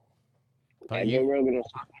 No. But Joe Rogan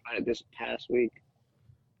was talking about it this past week.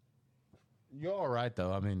 You're all right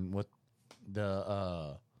though. I mean, with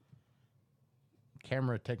the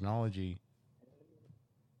camera technology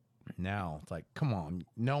now, it's like, come on,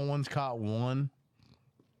 no one's caught one.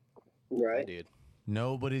 Right. I did.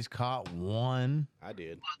 Nobody's caught one. I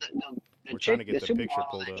did. Well, We're trying to get the picture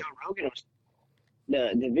pulled up. Joe Rogan was,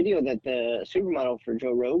 the video that the supermodel for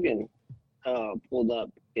Joe Rogan pulled up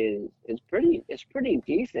is pretty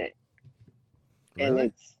decent. Really?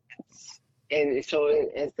 And and so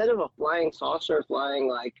instead of a flying saucer flying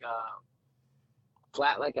like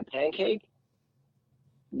flat like a pancake,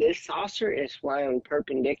 this saucer is flying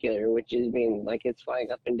perpendicular, which is mean like it's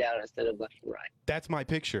flying up and down instead of left and right. That's my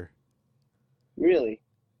picture. Really?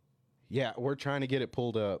 Yeah, we're trying to get it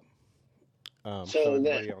pulled up so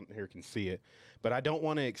everybody on here can see it. But I don't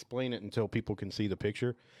want to explain it until people can see the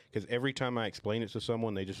picture, because every time I explain it to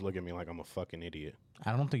someone, they just look at me like I'm a fucking idiot.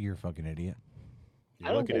 I don't think you're a fucking idiot.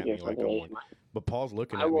 You're looking at me like I'm one. But Paul's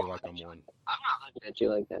looking at me like I'm one. I'm not looking at you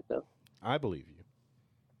like that, though. I believe you.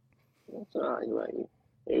 That's not right.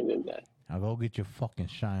 You're a good guy. I'll go get your fucking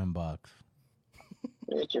shine box.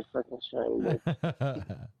 Get your fucking shine box.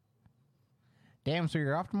 Damn, so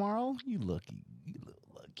you're off tomorrow? You little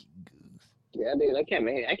lucky goose. Yeah, dude, I can't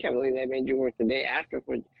believe they made you work the day after.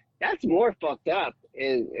 That's more fucked up.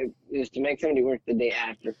 Is to make somebody work the day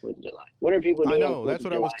after 4th of July. What are people doing? I know. That's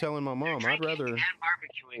what I was telling my mom. I'd rather and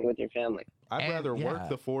barbecuing with your family. I'd rather work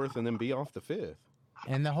the 4th and then be off the 5th.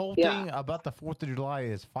 And the whole thing about the 4th of July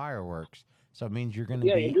is fireworks. So it means you're going to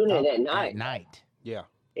be you're doing up it at night. Yeah.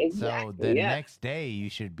 Exactly. So the next day you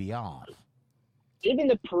should be off. Even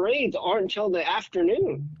the parades aren't until the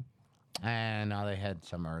afternoon. And now they had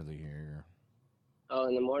some earlier. Oh,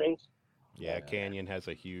 in the mornings? Yeah, Canyon has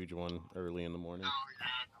a huge one early in the morning. Oh, yeah,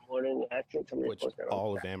 in the morning. Which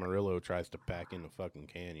all of Amarillo tries to pack in the fucking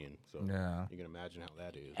Canyon. So yeah, you can imagine how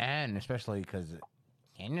that is. And especially because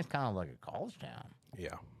Canyon's kind of like a college town.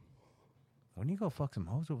 Yeah. When you go fuck some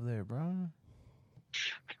hoes over there, bro?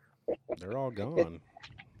 They're all gone.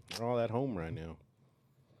 They're all at home right now.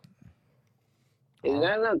 Isn't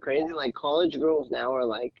that not crazy? Like, college girls now are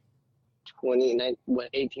like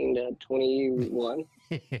 18 to 21.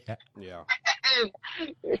 Yeah. Yeah.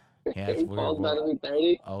 It's Paul's weird. about to be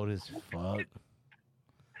 30. Old as fuck.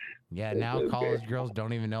 Yeah, now college girls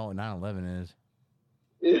don't even know what 9/11 is.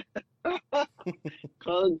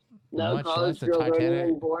 college Much less girls the aren't Titanic.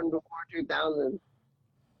 even born before 2000.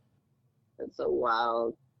 That's so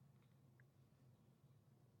wild.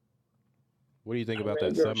 What do you think about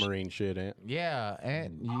that submarine shit, Ant? Yeah,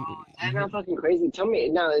 and That's not fucking crazy. Tell me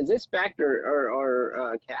now, is this fact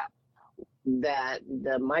or cap that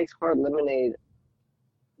the Mike's Hard Lemonade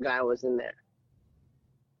guy was in there,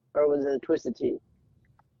 or was it a Twisted Tea?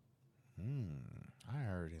 I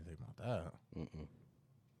heard anything about that. Mm-mm.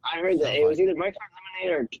 I heard that it was either Mike's Hard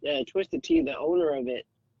Lemonade or Twisted Tea. The owner of it,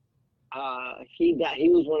 he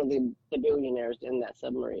was one of the billionaires in that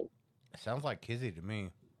submarine. It sounds like Kizzy to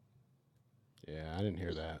me. Yeah, I didn't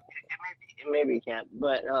hear that. It may be cap,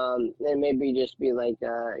 but it may be just be like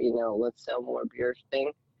let's sell more beer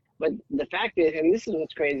thing. But the fact is, and this is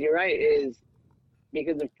what's crazy, right? Is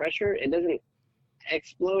because of pressure, it doesn't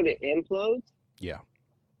explode; it implodes. Yeah.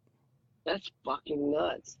 That's fucking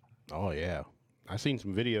nuts. Oh yeah, I've seen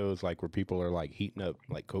some videos like where people are like heating up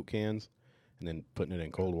like Coke cans and then putting it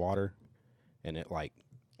in cold water, and it like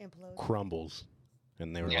implodes, crumbles.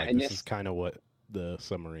 And they were like, "This is kind of what the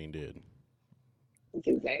submarine did."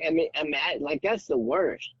 Exactly. I mean, imagine, like, that's the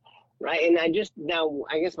worst, right? And I guess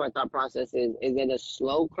my thought process is it a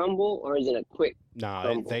slow crumble or is it a quick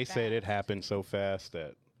crumble? They said it happened so fast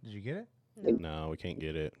that... Did you get it? No, we can't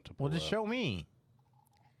get it to pull Well, just up. show me.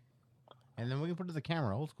 And then we can put it to the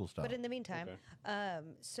camera, old school stuff. But in the meantime,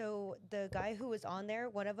 so the guy who was on there,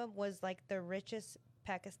 one of them was like the richest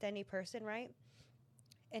Pakistani person, right?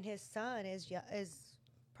 And his son is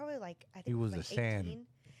probably like, I think he was like a sand. 18.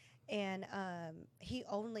 And he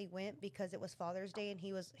only went because it was Father's Day, and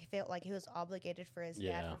he felt like he was obligated for his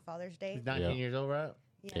dad for Father's Day. He's 19 years old, right?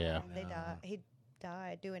 Yeah. He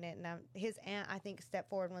died doing it, and his aunt, I think, stepped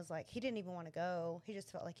forward and was like, he didn't even want to go. He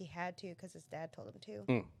just felt like he had to because his dad told him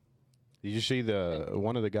to. Did you see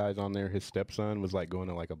one of the guys on there? His stepson was like going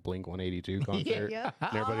to like a Blink 182 concert. Yeah.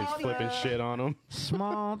 And everybody's flipping shit on him.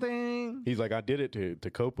 Small thing. He's like, I did it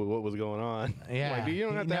to cope with what was going on. Yeah. Like, you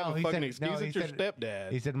don't have to have a fucking excuse. It's your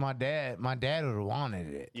stepdad. He said, my dad would have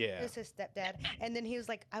wanted it. Yeah. It was his stepdad. And then he was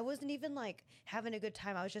like, I wasn't even like having a good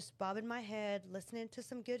time. I was just bobbing my head, listening to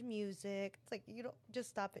some good music. It's like, you don't just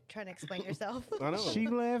stop it trying to explain yourself. I know. She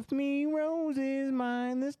left me roses,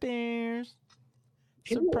 mind the stairs.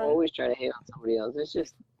 People always try to hate on somebody else. It's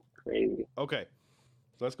just crazy. Okay.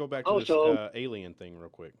 So let's go back to this alien thing real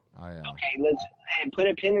quick. Oh, yeah. Okay, let's put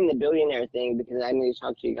a pin in the billionaire thing because I need to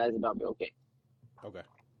talk to you guys about Bill Gates. Okay.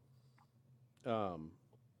 Don't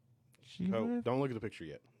look at the picture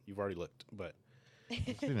yet. You've already looked, but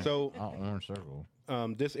so orange circle.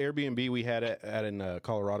 This Airbnb we had in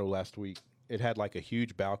Colorado last week, it had like a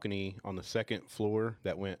huge balcony on the second floor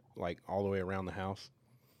that went like all the way around the house.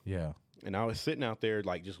 Yeah. And I was sitting out there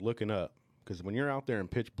like just looking up because when you're out there in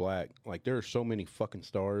pitch black, like there are so many fucking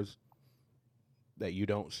stars that you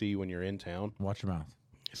don't see when you're in town. Watch your mouth.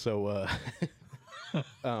 So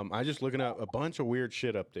I just looking up a bunch of weird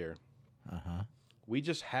shit up there. We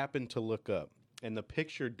just happened to look up, and the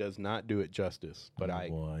picture does not do it justice. But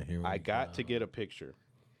I got to get a picture.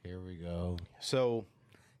 Here we go. So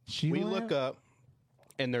we look up,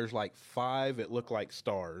 and there's like 5. It looked like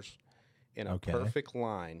stars in a perfect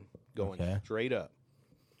line going straight up,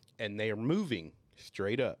 and they are moving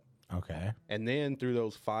straight up. Okay. And then through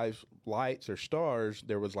those 5 lights or stars,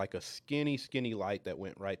 there was like a skinny light that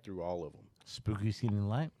went right through all of them. Spooky skinny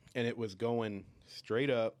light? And it was going straight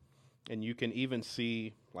up, and you can even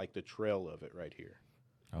see like the trail of it right here.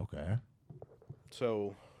 Okay.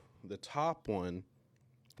 So the top one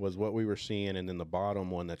was what we were seeing, and then the bottom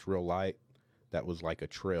one that's real light, that was like a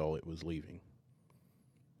trail it was leaving.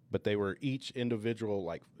 But they were each individual,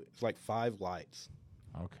 like it's like 5 lights.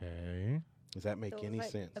 Okay. Does that make any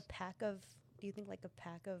sense? Do you think like a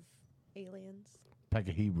pack of aliens? Pack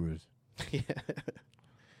of Hebrews. Yeah.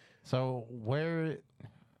 So where?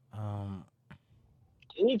 Can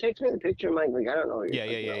you text me the picture, Mike? Like I don't know. What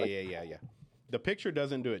Yeah. The picture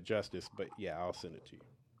doesn't do it justice, but yeah, I'll send it to you.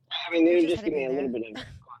 I mean, they just give me a little bit of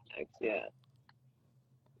context. Yeah.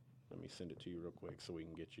 Let me send it to you real quick so we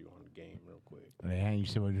can get you on the game real quick. Man, you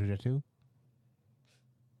see what you do that too?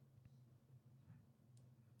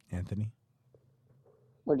 Anthony?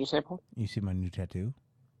 What'd you say, Paul? You see my new tattoo?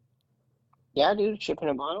 Yeah, dude, Ship in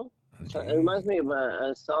a Bottle. Okay. It reminds me of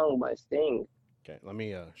a song by Sting. Okay, let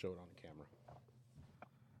me show it on the camera.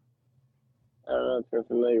 I don't know if you're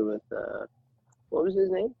familiar with, what was his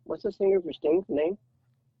name? What's the singer for Sting's name?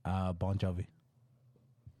 Bon Jovi.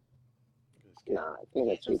 Nah, I think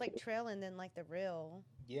that's So it's like trail and then like the real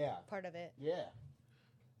part of it. Yeah.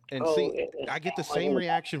 And see, I get the same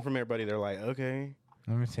reaction from everybody. They're like, okay.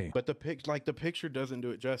 Let me see. But the picture doesn't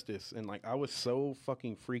do it justice. And like I was so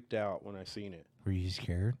fucking freaked out when I seen it. Were you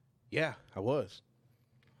scared? Yeah, I was.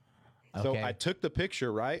 Okay. So I took the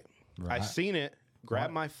picture, right? I seen it,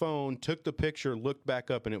 grabbed my phone, took the picture, looked back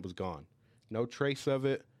up, and it was gone. No trace of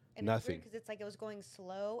it, and nothing. Because it's like it was going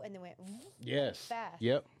slow and then went fast.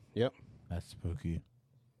 Yep. That's spooky.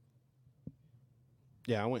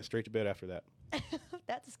 Yeah, I went straight to bed after that.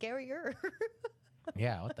 That's scarier.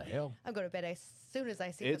 Yeah, what the hell? I'm going to bed as soon as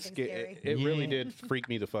I see something scary. It really did freak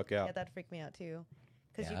me the fuck out. Yeah, that freaked me out too.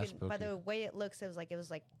 Because you can, by the way it looks, it was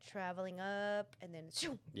like traveling up and then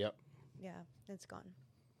shoo. Yep. Yeah, it's gone.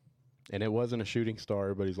 And it wasn't a shooting star.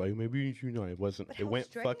 Everybody's like, maybe you know, it wasn't. It went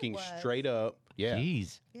fucking straight up. Yeah.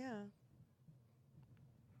 Jeez. Yeah.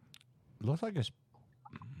 Looks like it's.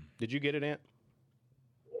 Did you get it, Ant?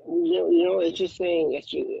 You know, it's just saying.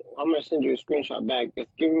 I'm gonna send you a screenshot back.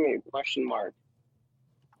 It's giving me a question mark.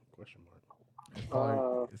 Question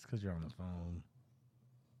mark. It's because you're on the phone.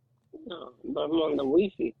 No, but I'm on the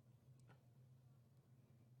Wi-Fi.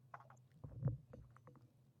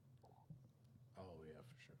 Oh yeah,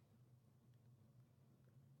 for sure.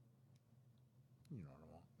 You know what I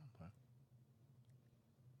want. Okay.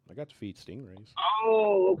 I got to feed stingrays.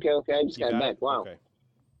 Oh, okay. I just got it back. Wow. Okay.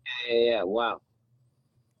 Yeah. Wow.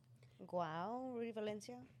 Wow, Rudy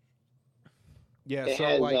Valencia. Yeah, It so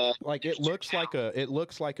has, like it looks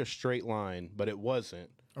like a straight line, but it wasn't.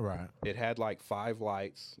 Right. It had like 5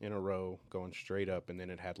 lights in a row going straight up, and then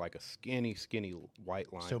it had like a skinny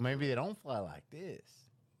white line. So maybe they don't fly like this.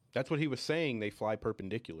 That's what he was saying. They fly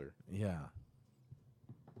perpendicular. Yeah.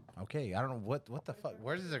 Okay, I don't know what the fuck.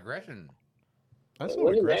 Where's his aggression? That's What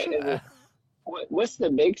not is aggression. that? What's the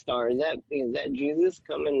big star? Is that Jesus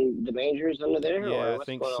coming? The mangers under there? Yeah, or I what's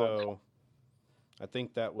think going on so. there? I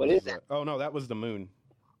think that What was. is that? Oh no, that was the moon.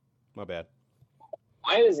 My bad.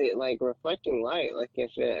 Why is it like reflecting light? Like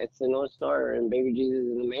if it's the North Star and baby Jesus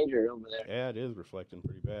in the manger over there. Yeah, it is reflecting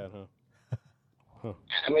pretty bad, huh?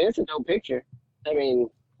 I mean, it's a dope picture. I mean,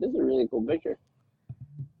 this is a really cool picture.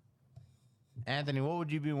 Anthony, what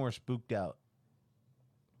would you be more spooked out?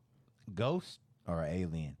 Ghost or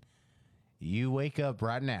alien? You wake up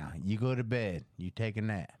right now. You go to bed. You take a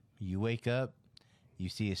nap. You wake up. You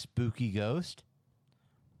see a spooky ghost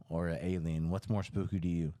or an alien. What's more spooky to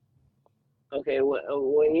you? Okay,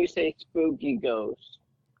 when you say spooky ghost,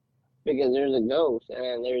 because there's a ghost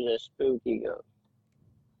and there's a spooky ghost.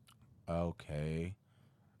 Okay.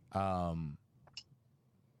 Or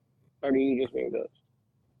do you just mean ghost?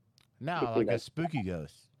 No, like a spooky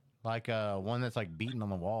ghost. Like one that's like beating on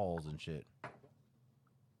the walls and shit.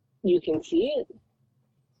 You can see it?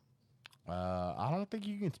 I don't think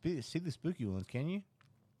you can see the spooky ones, can you?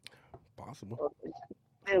 Possible.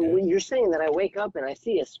 And when you're saying that I wake up and I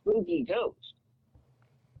see a spooky ghost.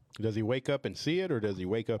 Does he wake up and see it, or does he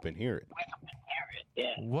wake up and hear it? Wake up and hear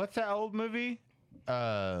it, yeah. What's that old movie?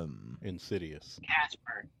 Insidious.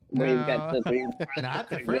 Casper. Where you've got the three brothers. Not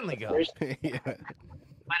the friendly ghost. Yeah.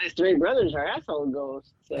 But his three brothers are asshole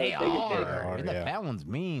ghosts. So They take a pick. are. And the yeah. fat one's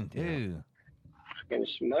mean, too. Fucking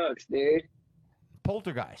schmucks, dude.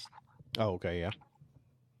 Poltergeist. Oh, okay, yeah.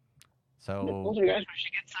 The So, poltergeist where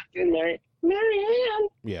she gets sucked in there. Marianne.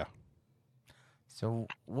 Yeah. so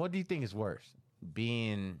what do you think is worse?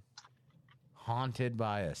 Being haunted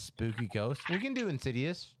by a spooky ghost? We can do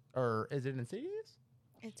Insidious. Or is it Insidious?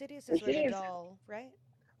 Insidious is really dull, right?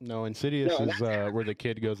 No, Insidious No, is where the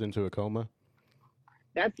kid goes into a coma.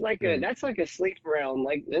 That's like a sleep realm.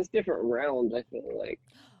 Like that's different realms. I feel like.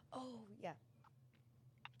 Oh yeah.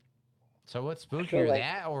 So what's feel spookier, like-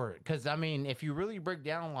 that or... Because, I mean, if you really break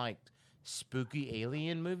down, like, spooky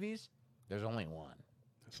alien movies, there's only one.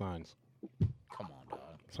 Signs. Come on, dog.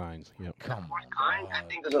 Signs. Yep. Come on, I dog.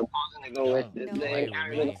 think that's what I'm going to go with. Don't No, The play it's with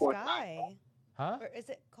Encounter me. of the Black Fourth Kind. Sky. Huh? Or is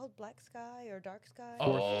it called Black Sky or Dark Sky?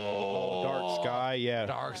 Oh, Dark Sky, yeah.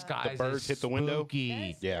 Dark Skies. birds is hit the window? spooky.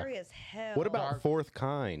 That's Yeah. scary as hell. What about Dark- Fourth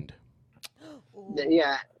Kind? Ooh.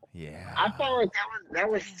 Yeah, Yeah. I felt like that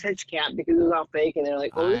was such cap because it was all fake, and they're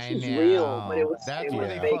like, "Oh, this I is know. real," but it was That's it where was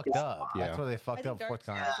they fake. fucked up. Yeah. That's where they I fucked think up Dark Fourth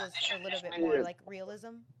Kind. Skies is a little bit more like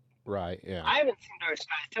realism. Right, yeah. I haven't seen Dark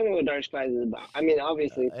Skies. Tell me what Dark Skies is about. I mean,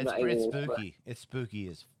 obviously it's It's about pretty aliens, but- spooky. It's spooky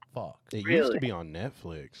as fuck. It used Really? to be on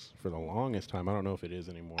Netflix for the longest time. I don't know if it is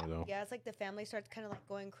anymore, though. Yeah, it's like the family starts kind of like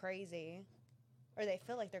going crazy, or they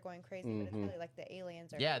feel like they're going crazy, but it's Mhm. really like the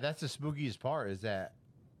aliens are. Yeah, that's the spookiest part is that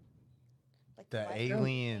like the light bulb in her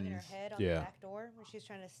aliens- head on Yeah. the back door when she's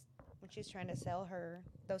trying to sell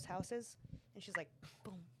those houses, and she's like,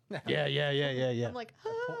 boom. Yeah. I'm like,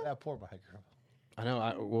 that poor black girl. I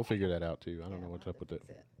know. We'll figure that out, too. I don't know what's up with it.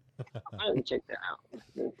 I haven't checked that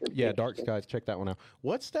out. Yeah, Dark Skies. Check that one out.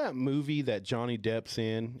 What's that movie that Johnny Depp's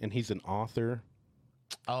in, and he's an author?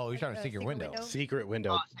 Oh, you're trying to Like, Secret Secret Window. Window? Secret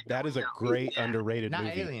Window. Secret That is a Window. great Yeah. underrated Not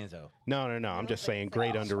movie. aliens though. No. I'm No, just but saying, it's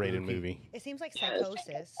great like underrated spooky. movie. It seems like Yeah, it's-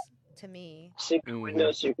 psychosis to me. Secret Mhm.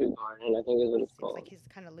 Window, Secret Garden, I think is what it's Seems called. like he's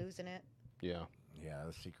kind of losing it. Yeah. Yeah,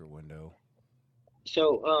 the Secret Window.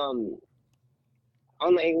 So,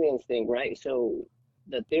 on the aliens thing, right? So,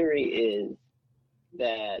 the theory is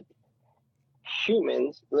that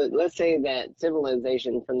humans, let's say that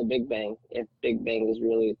civilization from the Big Bang, if Big Bang is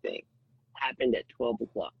really a thing, happened at 12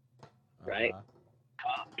 o'clock, right?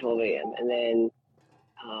 12 a.m. And then,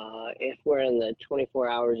 if we're in the 24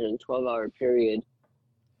 hours or the 12-hour period,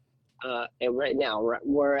 and right now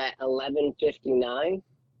we're at 11:59,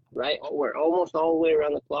 right? We're almost all the way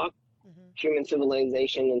around the clock. Hmm. Human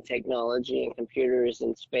civilization and technology and computers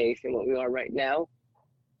and space and what we are right now,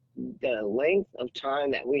 the length of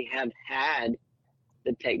time that we have had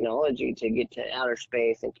the technology to get to outer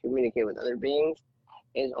space and communicate with other beings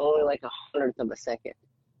is only like 1/100th of a second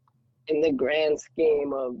in the grand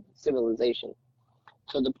scheme of civilization.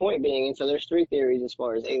 So the point being, and so there's three theories as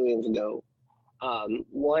far as aliens go.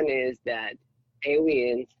 One is that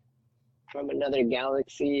aliens from another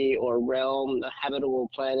galaxy or realm, a habitable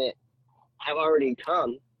planet, have already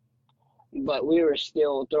come, but we were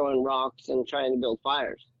still throwing rocks and trying to build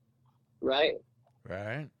fires, right?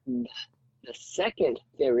 Right. The second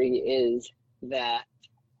theory is that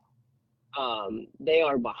they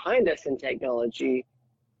are behind us in technology,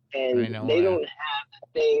 and they don't have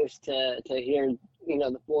things to hear,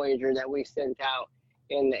 the Voyager that we sent out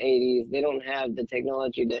in the 80s. They don't have the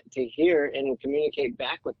technology to hear and communicate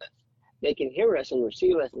back with us. They can hear us and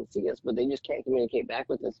receive us and see us, but they just can't communicate back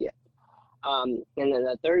with us yet. And then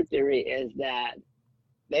the third theory is that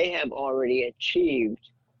they have already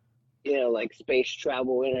achieved, like space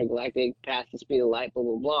travel, intergalactic, past the speed of light, blah,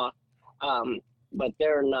 blah, blah. But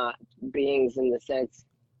they're not beings in the sense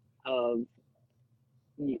of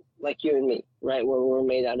like you and me, right? Where we're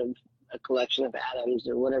made out of a collection of atoms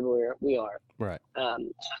or whatever we are. Right. So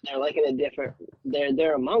they're like in a different,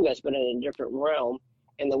 they're among us, but in a different realm.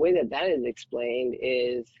 And the way that is explained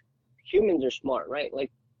is humans are smart, right?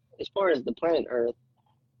 Like, as far as the planet Earth,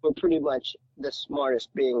 we're pretty much the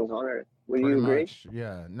smartest beings on Earth. Would you agree? Much.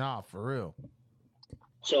 Yeah, nah, for real.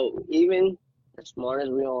 So even as smart as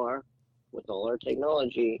we are, with all our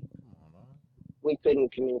technology, we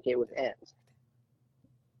couldn't communicate with ants.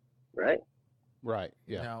 Right? Right,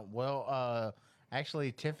 yeah. Now, well,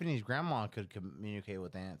 actually, Tiffany's grandma could communicate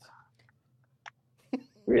with ants.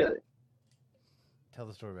 Really? Tell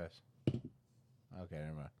the story, Bess. Okay,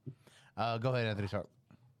 never mind. Go ahead, Anthony. Start.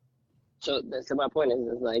 So my point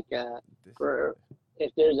is like,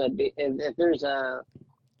 if there's a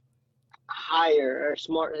higher or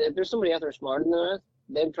smart, if there's somebody out there smarter than us,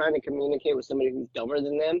 them trying to communicate with somebody who's dumber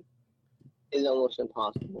than them is almost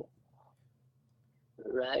impossible.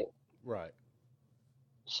 Right? Right.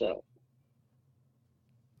 So,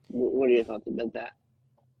 what are your thoughts about that?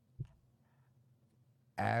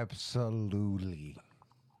 Absolutely.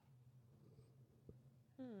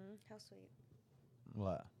 How sweet.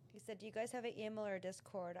 What? He said, do you guys have an email or a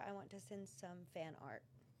Discord? I want to send some fan art.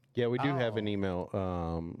 Yeah, we do have an email.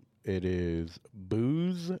 It is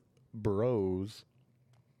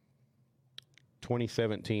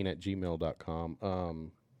BoozBros2017@gmail.com.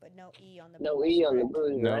 But no E on the No booze, E on the correct?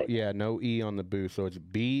 booze, No, right? yeah, no E on the booze. So it's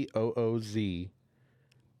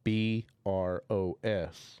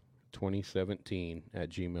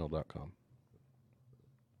BoozBros2017@gmail.com.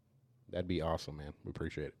 That'd be awesome, man. We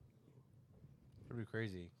appreciate it. Pretty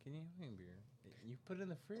crazy. Can you have beer? You put it in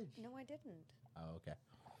the fridge. No, I didn't. Oh, okay.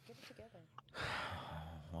 Get it together.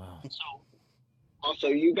 Wow. So, also,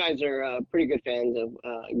 you guys are pretty good fans of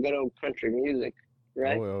good old country music,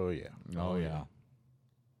 right? Oh yeah. Oh, yeah.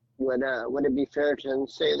 Would it be fair to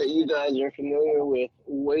say that you guys are familiar with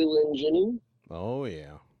Waylon Jennings? Oh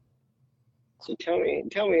yeah. So tell me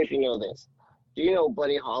if you know this. Do you know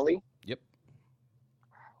Buddy Holly? Yep.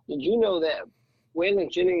 Did you know that Waylon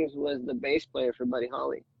Jennings was the bass player for Buddy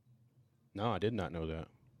Holly? No, I did not know that.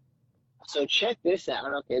 So check this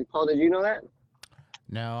out. Okay, Paul, did you know that?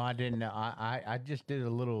 No, I didn't know. I just did a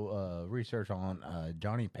little research on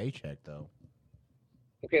Johnny Paycheck, though.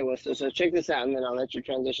 Okay, well, so check this out, and then I'll let you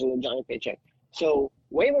transition to Johnny Paycheck. So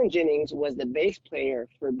Waylon Jennings was the bass player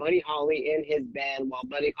for Buddy Holly in his band while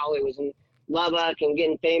Buddy Holly was in Lubbock and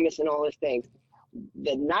getting famous and all these things.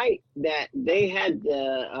 The night that they had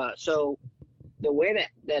so the way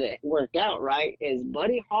that it worked out, right, is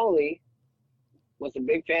Buddy Holly was a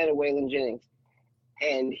big fan of Waylon Jennings,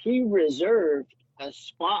 and he reserved a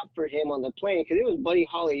spot for him on the plane because it was Buddy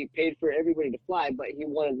Holly. He paid for everybody to fly, but he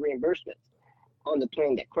wanted reimbursements on the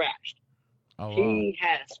plane that crashed. Oh, wow. He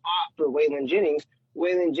had a spot for Waylon Jennings.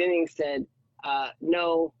 Waylon Jennings said,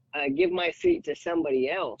 no, give my seat to somebody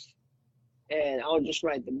else, and I'll just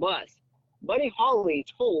ride the bus. Buddy Holly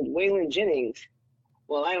told Waylon Jennings,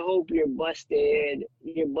 well, I hope your busted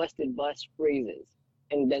bus freezes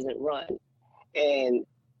and doesn't run. And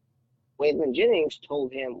Waylon Jennings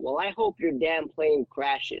told him, well, I hope your damn plane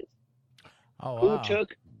crashes. Oh, Who wow.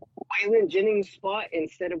 took Waylon Jennings' spot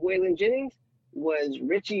instead of Waylon Jennings was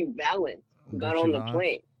Richie Valens. Got on the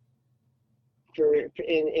plane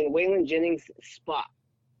in Waylon Jennings' spot.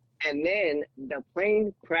 And then the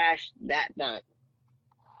plane crashed that night.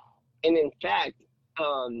 And in fact,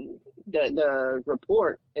 the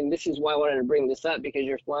report, and this is why I wanted to bring this up because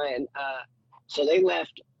you're flying. So they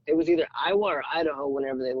left. It was either Iowa or Idaho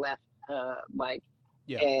whenever they left, Mike.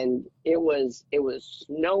 Yeah. And it was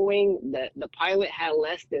snowing. The pilot had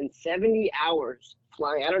less than 70 hours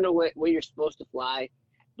flying. I don't know what you're supposed to fly,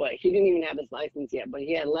 but he didn't even have his license yet. But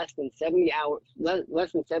he had less than 70 hours,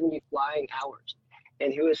 less than 70 flying hours,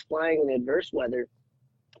 and he was flying in adverse weather.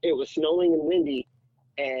 It was snowing and windy,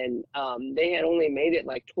 and they had only made it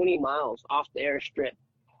like 20 miles off the airstrip.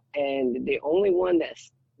 And the only one that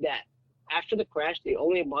after the crash, the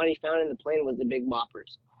only body found in the plane was the Big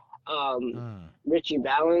Boppers. Richie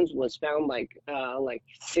Valens was found like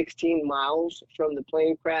 16 miles from the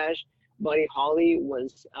plane crash. Buddy Holly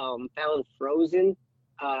was found frozen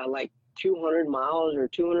like 200 miles or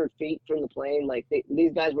 200 feet from the plane. Like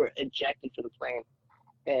these guys were ejected from the plane,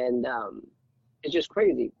 and it's just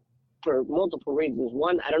crazy for multiple reasons.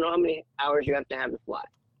 One, I don't know how many hours you have to fly,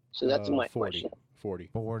 so that's my 40, question.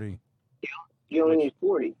 40. You only need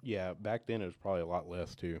 40. Yeah, back then it was probably a lot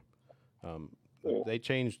less too. They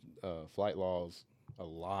changed flight laws a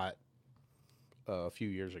lot a few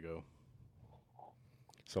years ago.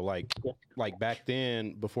 So like back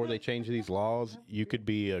then, before they changed these laws, you could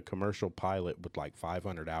be a commercial pilot with like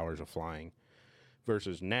 500 hours of flying,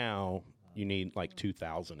 versus now you need like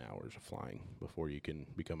 2,000 hours of flying before you can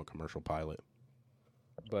become a commercial pilot.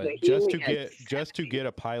 But just to get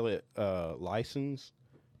a pilot license,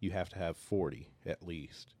 you have to have 40 at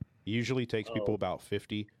least. It usually takes people about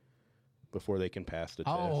 50 before they can pass the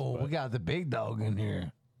test. Oh, we got the big dog in here.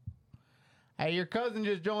 Hey, your cousin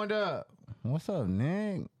just joined up. What's up,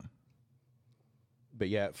 Nick? But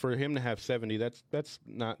yeah, for him to have 70, that's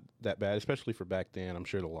not that bad, especially for back then. I'm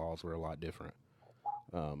sure the laws were a lot different.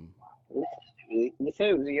 They said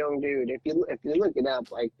it was a young dude. If you look it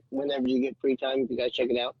up, like whenever you get free time, you guys check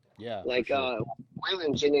it out. Yeah. Like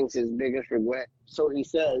Waylon Jennings' biggest regret, so he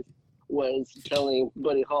says, was telling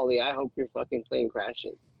Buddy Holly, "I hope your fucking plane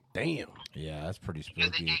crashes." Damn. Yeah, that's pretty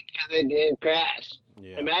spooky. Because it did crash.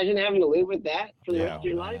 Yeah. Imagine having to live with that for the rest of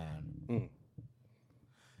your life.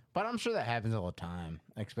 But I'm sure that happens all the time,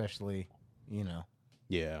 especially,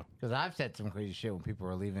 Yeah. Because I've said some crazy shit when people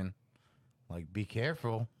are leaving. Like, be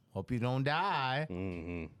careful. Hope you don't die.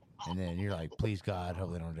 Mm-hmm. And then you're like, please, God,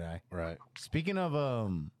 hope they don't die. Right. Speaking of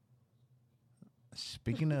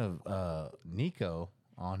Nico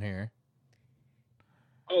on here.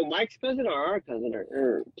 Oh, Mike's cousin or our cousin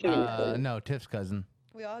or Tiff's cousin? No, Tiff's cousin.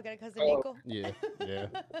 We all got a cousin Nico. Yeah.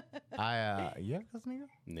 You have a cousin Nico?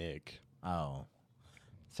 Nick. Oh.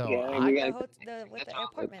 So with the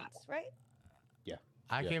apartments, right? Yeah.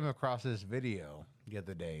 I came across this video the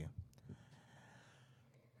other day.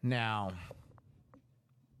 Now,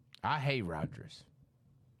 I hate Rodgers.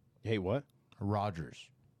 Hey, what? Rodgers.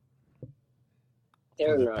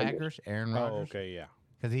 Aaron Rodgers. Packers, Aaron Rodgers. Oh, okay, yeah.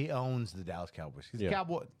 Because he owns the Dallas Cowboys. He's a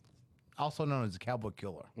Cowboy, also known as the Cowboy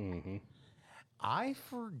Killer. Mm-hmm. I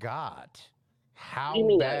forgot how you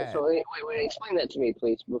mean bad. That? So wait, explain that to me,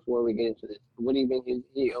 please, before we get into this. What do you mean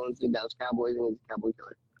he owns the Dallas Cowboys and he's a Cowboy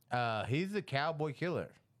Killer? He's the Cowboy Killer.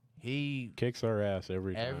 He kicks our ass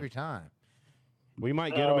every time. Every time. We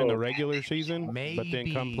might get him in the regular season, maybe, but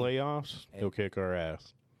then come playoffs, he'll kick our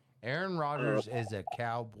ass. Aaron Rodgers is a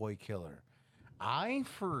Cowboy Killer. I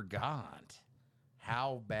forgot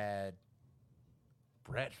how bad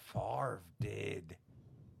Brett Favre did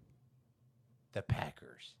the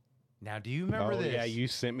Packers. Now, do you remember this? Yeah, you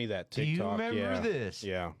sent me that TikTok. Do you remember this?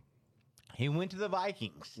 Yeah. He went to the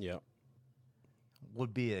Vikings. Yeah.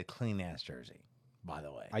 Would be a clean-ass jersey, by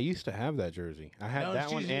the way. I used to have that jersey. I had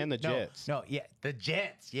that one and the Jets. No, the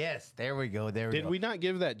Jets. Yes, there we go. Did we not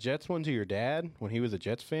give that Jets one to your dad when he was a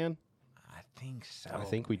Jets fan? I think so. I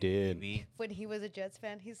think we did. When he was a Jets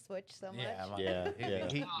fan, he switched so much.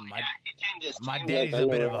 My daddy's a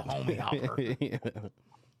bit of a homie hopper.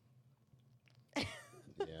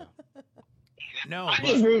 Yeah. No, I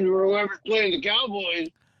just rooted for whoever's playing the Cowboys.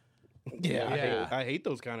 Yeah. I hate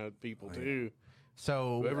those kind of people too.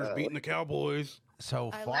 So whoever's beating the Cowboys.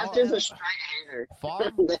 So Favre is a straight hater.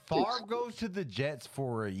 Favre goes to the Jets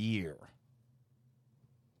for a year.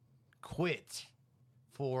 Quit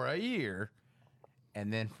for a year.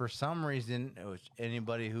 And then for some reason, it was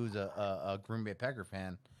anybody who's a Green Bay Packer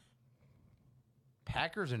fan,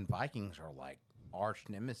 Packers and Vikings are like arch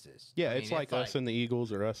nemesis. Yeah, it's like us and the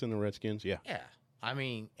Eagles or us and the Redskins. Yeah. Yeah. I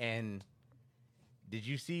mean, and did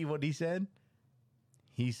you see what he said?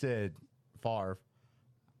 He said, Favre,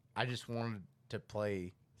 I just wanted to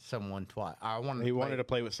play someone twice. He wanted to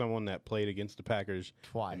play with someone that played against the Packers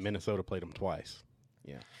twice. And Minnesota played them twice.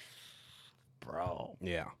 Yeah. Bro.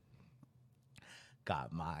 Yeah.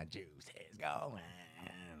 Got my juices going.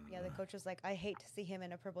 Yeah, the coach was like, I hate to see him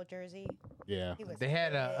in a purple jersey. Yeah. They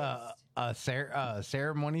had a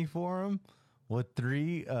ceremony for him with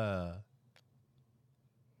three, what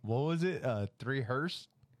was it? 3 hearse?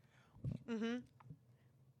 Mm-hmm.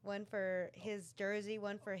 One for his jersey,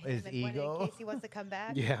 one for him, his and ego. one in case he wants to come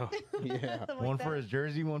back. Yeah. One for his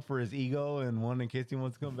jersey, one for his ego, and one in case he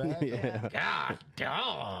wants to come back. Yeah. God,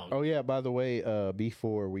 dog. Oh yeah. By the way,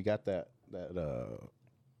 before we got that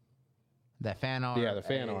fan art. Yeah, the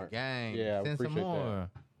fan art. Gang. Yeah, send some more.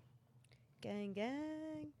 Gang,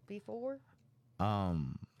 B4.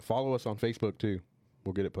 Follow us on Facebook too.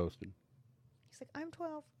 We'll get it posted. He's like, I'm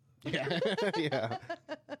 12. Yeah. Yeah.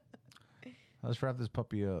 Let's wrap this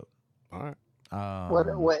puppy up. All right.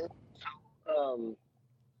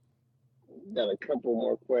 got a couple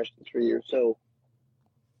more questions for you. So,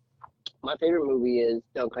 my favorite movie is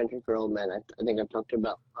No Country for Old Men. I think I've talked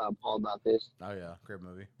about Paul about this. Oh yeah, great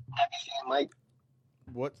movie. Have you seen it, Mike?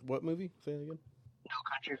 What movie? Say it again. No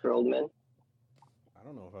Country for Old Men. I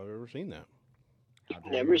don't know if I've ever seen that.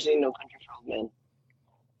 Never seen No Country for Old Men.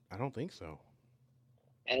 I don't think so.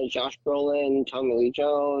 And Josh Brolin, Tommy Lee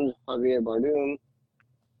Jones, Javier Bardem.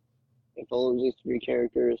 It follows these three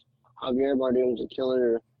characters. Javier Bardem's a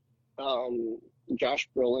killer. Josh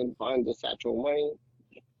Brolin finds a satchel of money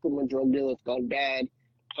from a drug deal that's gone bad.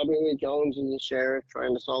 Tommy Lee Jones is a sheriff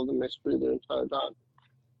trying to solve the mystery the entire time.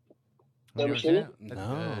 Never seen it?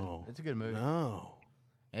 No. It's a good movie. No.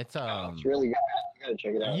 It's it's really good. You gotta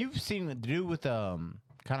check it out. You've seen the dude with kind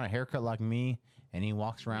of haircut like me, and he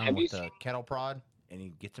walks around with a kettle prod, and he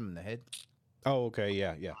gets him in the head. Oh, okay,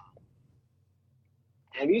 yeah.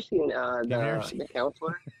 Have you seen the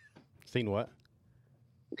Counselor? Seen what?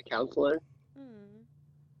 The Counselor.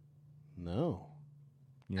 No.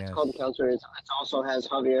 Yeah. It's called The Counselor. It also has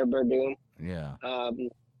Javier Bardem. Yeah. I'm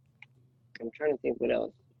trying to think what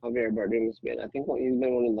else Javier Bardem has been. I think he's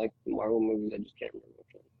been one of like the Marvel movies. I just can't remember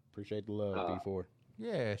which one. Appreciate the love, B4.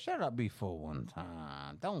 Yeah, shut up, B4 one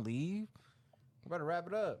time. Don't leave. We better wrap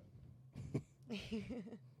it up.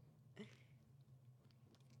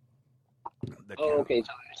 Okay.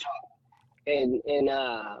 So, and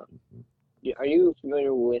are you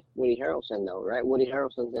familiar with Woody Harrelson though? Right, Woody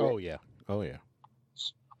Harrelson's in it. Oh yeah.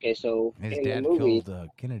 Okay, so his in dad the movie, killed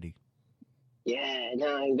Kennedy. Yeah,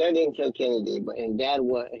 no, his dad didn't kill Kennedy, but his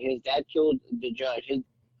dad killed the judge.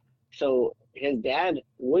 His dad,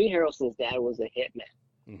 Woody Harrelson's dad, was a hitman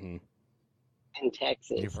in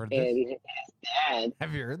Texas. You've heard and this? his dad.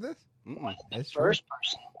 Have you heard this? Was the That's first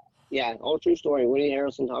person. Yeah, all true story. Woody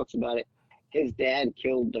Harrelson talks about it. His dad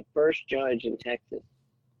killed the first judge in Texas.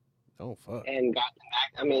 Oh fuck. And got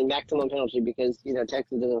maximum penalty because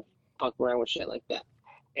Texas doesn't fuck around with shit like that.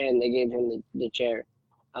 And they gave him the chair.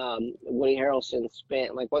 Woody Harrelson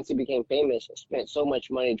spent, once he became famous, spent so much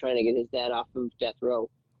money trying to get his dad off of death row.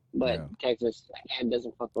 But Texas, again,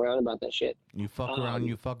 doesn't fuck around about that shit. You fuck around,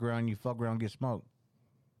 you fuck around, you fuck around, get smoked.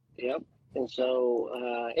 Yep. And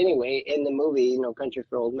so, anyway, in the movie, Country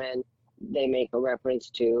for Old Men, they make a reference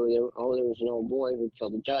to, there was an old boy who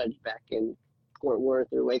killed a judge back in Fort Worth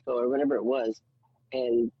or Waco or whatever it was.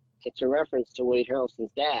 And it's a reference to Woody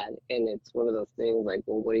Harrelson's dad. And it's one of those things like,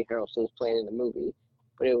 well, Woody Harrelson's playing in the movie.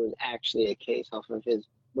 But it was actually a case off of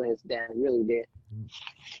what his dad really did.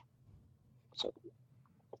 So,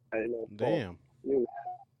 I don't know. Damn. I'm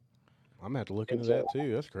going to have to look into that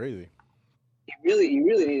too. That's crazy. You really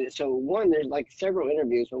need it. So, one, there's several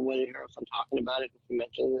interviews with Woody Harrelson talking about it. He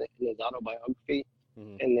mentioned it in his autobiography.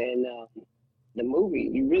 And then the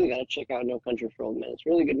movie, you really got to check out No Country for Old Men. It's a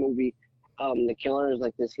really good movie. The killer is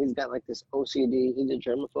this, he's got this OCD. He's a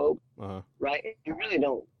germaphobe. Right? You really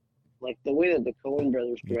don't. The way that the Coen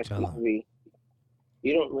brothers direct the movie,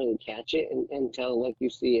 you don't really catch it until you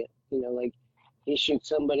see it. He shoots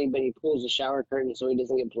somebody, but he pulls the shower curtain so he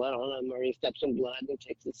doesn't get blood on him, or he steps in blood and he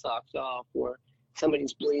takes his socks off, or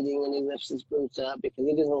somebody's bleeding and he lifts his boots up because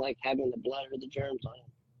he doesn't like having the blood or the germs on him.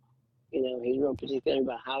 He's real particular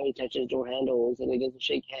about how he touches door handles and he doesn't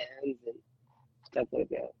shake hands and stuff like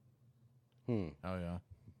that. Oh, yeah.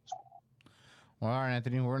 Well, all right,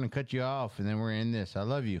 Anthony, we're going to cut you off and then we're in this. I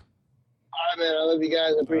love you. All right, man. I love you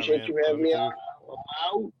guys. I appreciate you for having me on.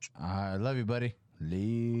 All right, I love you, buddy.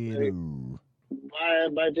 Later. Bye.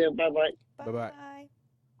 Bye, Jim. Bye-bye. Bye-bye.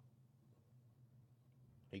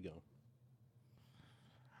 There you go.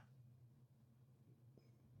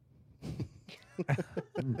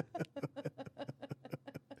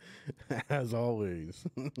 As always.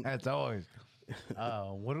 As always.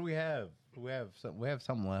 What do we have? We have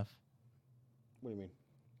something left. What do you mean?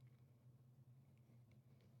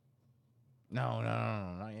 No,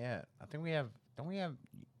 not yet. I think we have. Didn't you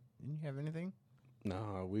have anything?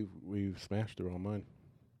 No, we've smashed through all mine.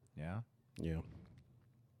 Yeah. Yeah.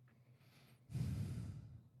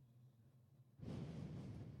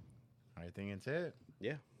 I think it's it.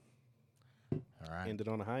 Yeah. All right. Ended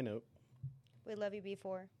on a high note. We love you,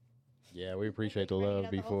 B4. Yeah, we appreciate the love,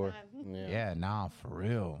 B4. Yeah, nah, for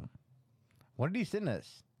real. What did he send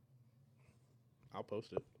us? I'll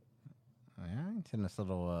post it. Yeah, he sent us a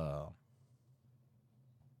little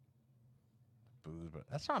booze, but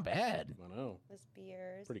that's not bad. I know. This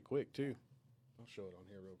beers. Pretty quick too. I'll show it on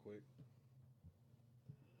here real quick.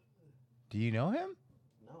 Do you know him?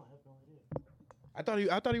 No, I have no idea.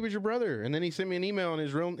 I thought he was your brother, and then he sent me an email, and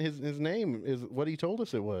his name is what he told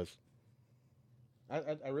us it was.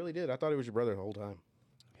 I really did. I thought he was your brother the whole time.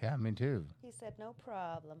 Yeah, me too. He said no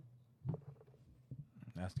problem.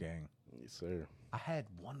 That's gang. Yes, sir. I had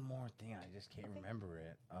one more thing. I just can't remember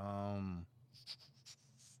it.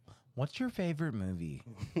 What's your favorite movie?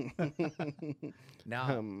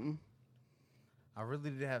 Now, I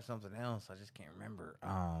really did have something else. I just can't remember.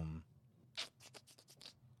 Are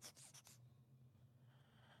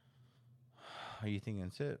you thinking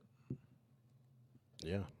it's it?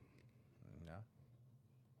 Yeah. No.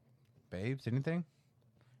 Babes, anything?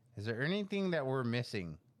 Is there anything that we're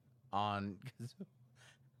missing on? Because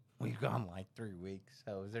we've gone like 3 weeks.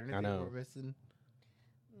 So is there anything we're missing?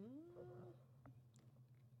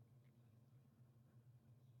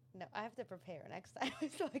 No, I have to prepare next time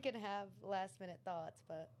so I can have last minute thoughts.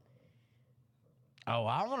 But oh,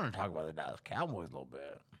 I want to talk about the Dallas Cowboys a little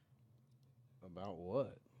bit. About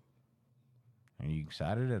what? Are you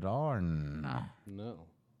excited at all or no? No.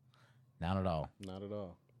 Not at all. Not at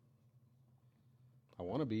all. I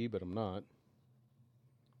want to be, but I'm not.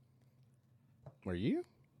 Are you?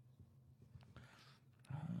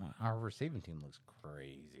 Our receiving team looks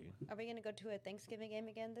crazy. are we going to go to a Thanksgiving game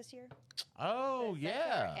again this year? Oh,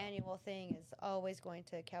 yeah. Our annual thing is always going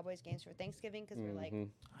to Cowboys games for Thanksgiving because we're like...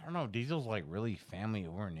 I don't know. Diesel's like really family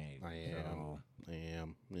oriented. I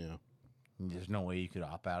am. Yeah. There's no way you could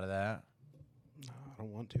opt out of that. No, I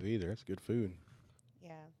don't want to either. That's good food.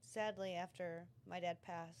 Yeah. Sadly, after my dad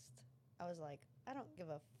passed, I was like, I don't give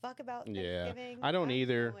a fuck about Thanksgiving. I don't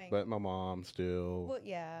either, but my mom still. Well,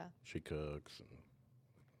 yeah. She cooks. And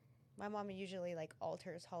my mom usually like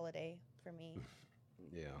alters holiday for me.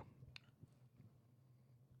 Yeah.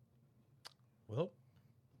 Well,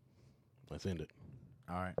 let's end it.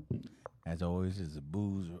 All right. As always, is a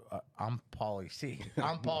booze. I'm Paulie C.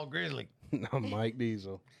 I'm Paul Grizzly. I'm Mike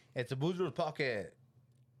Diesel. It's a BoozBrothers Pocket.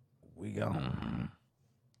 We gone.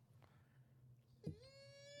 Did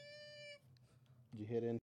you hit in?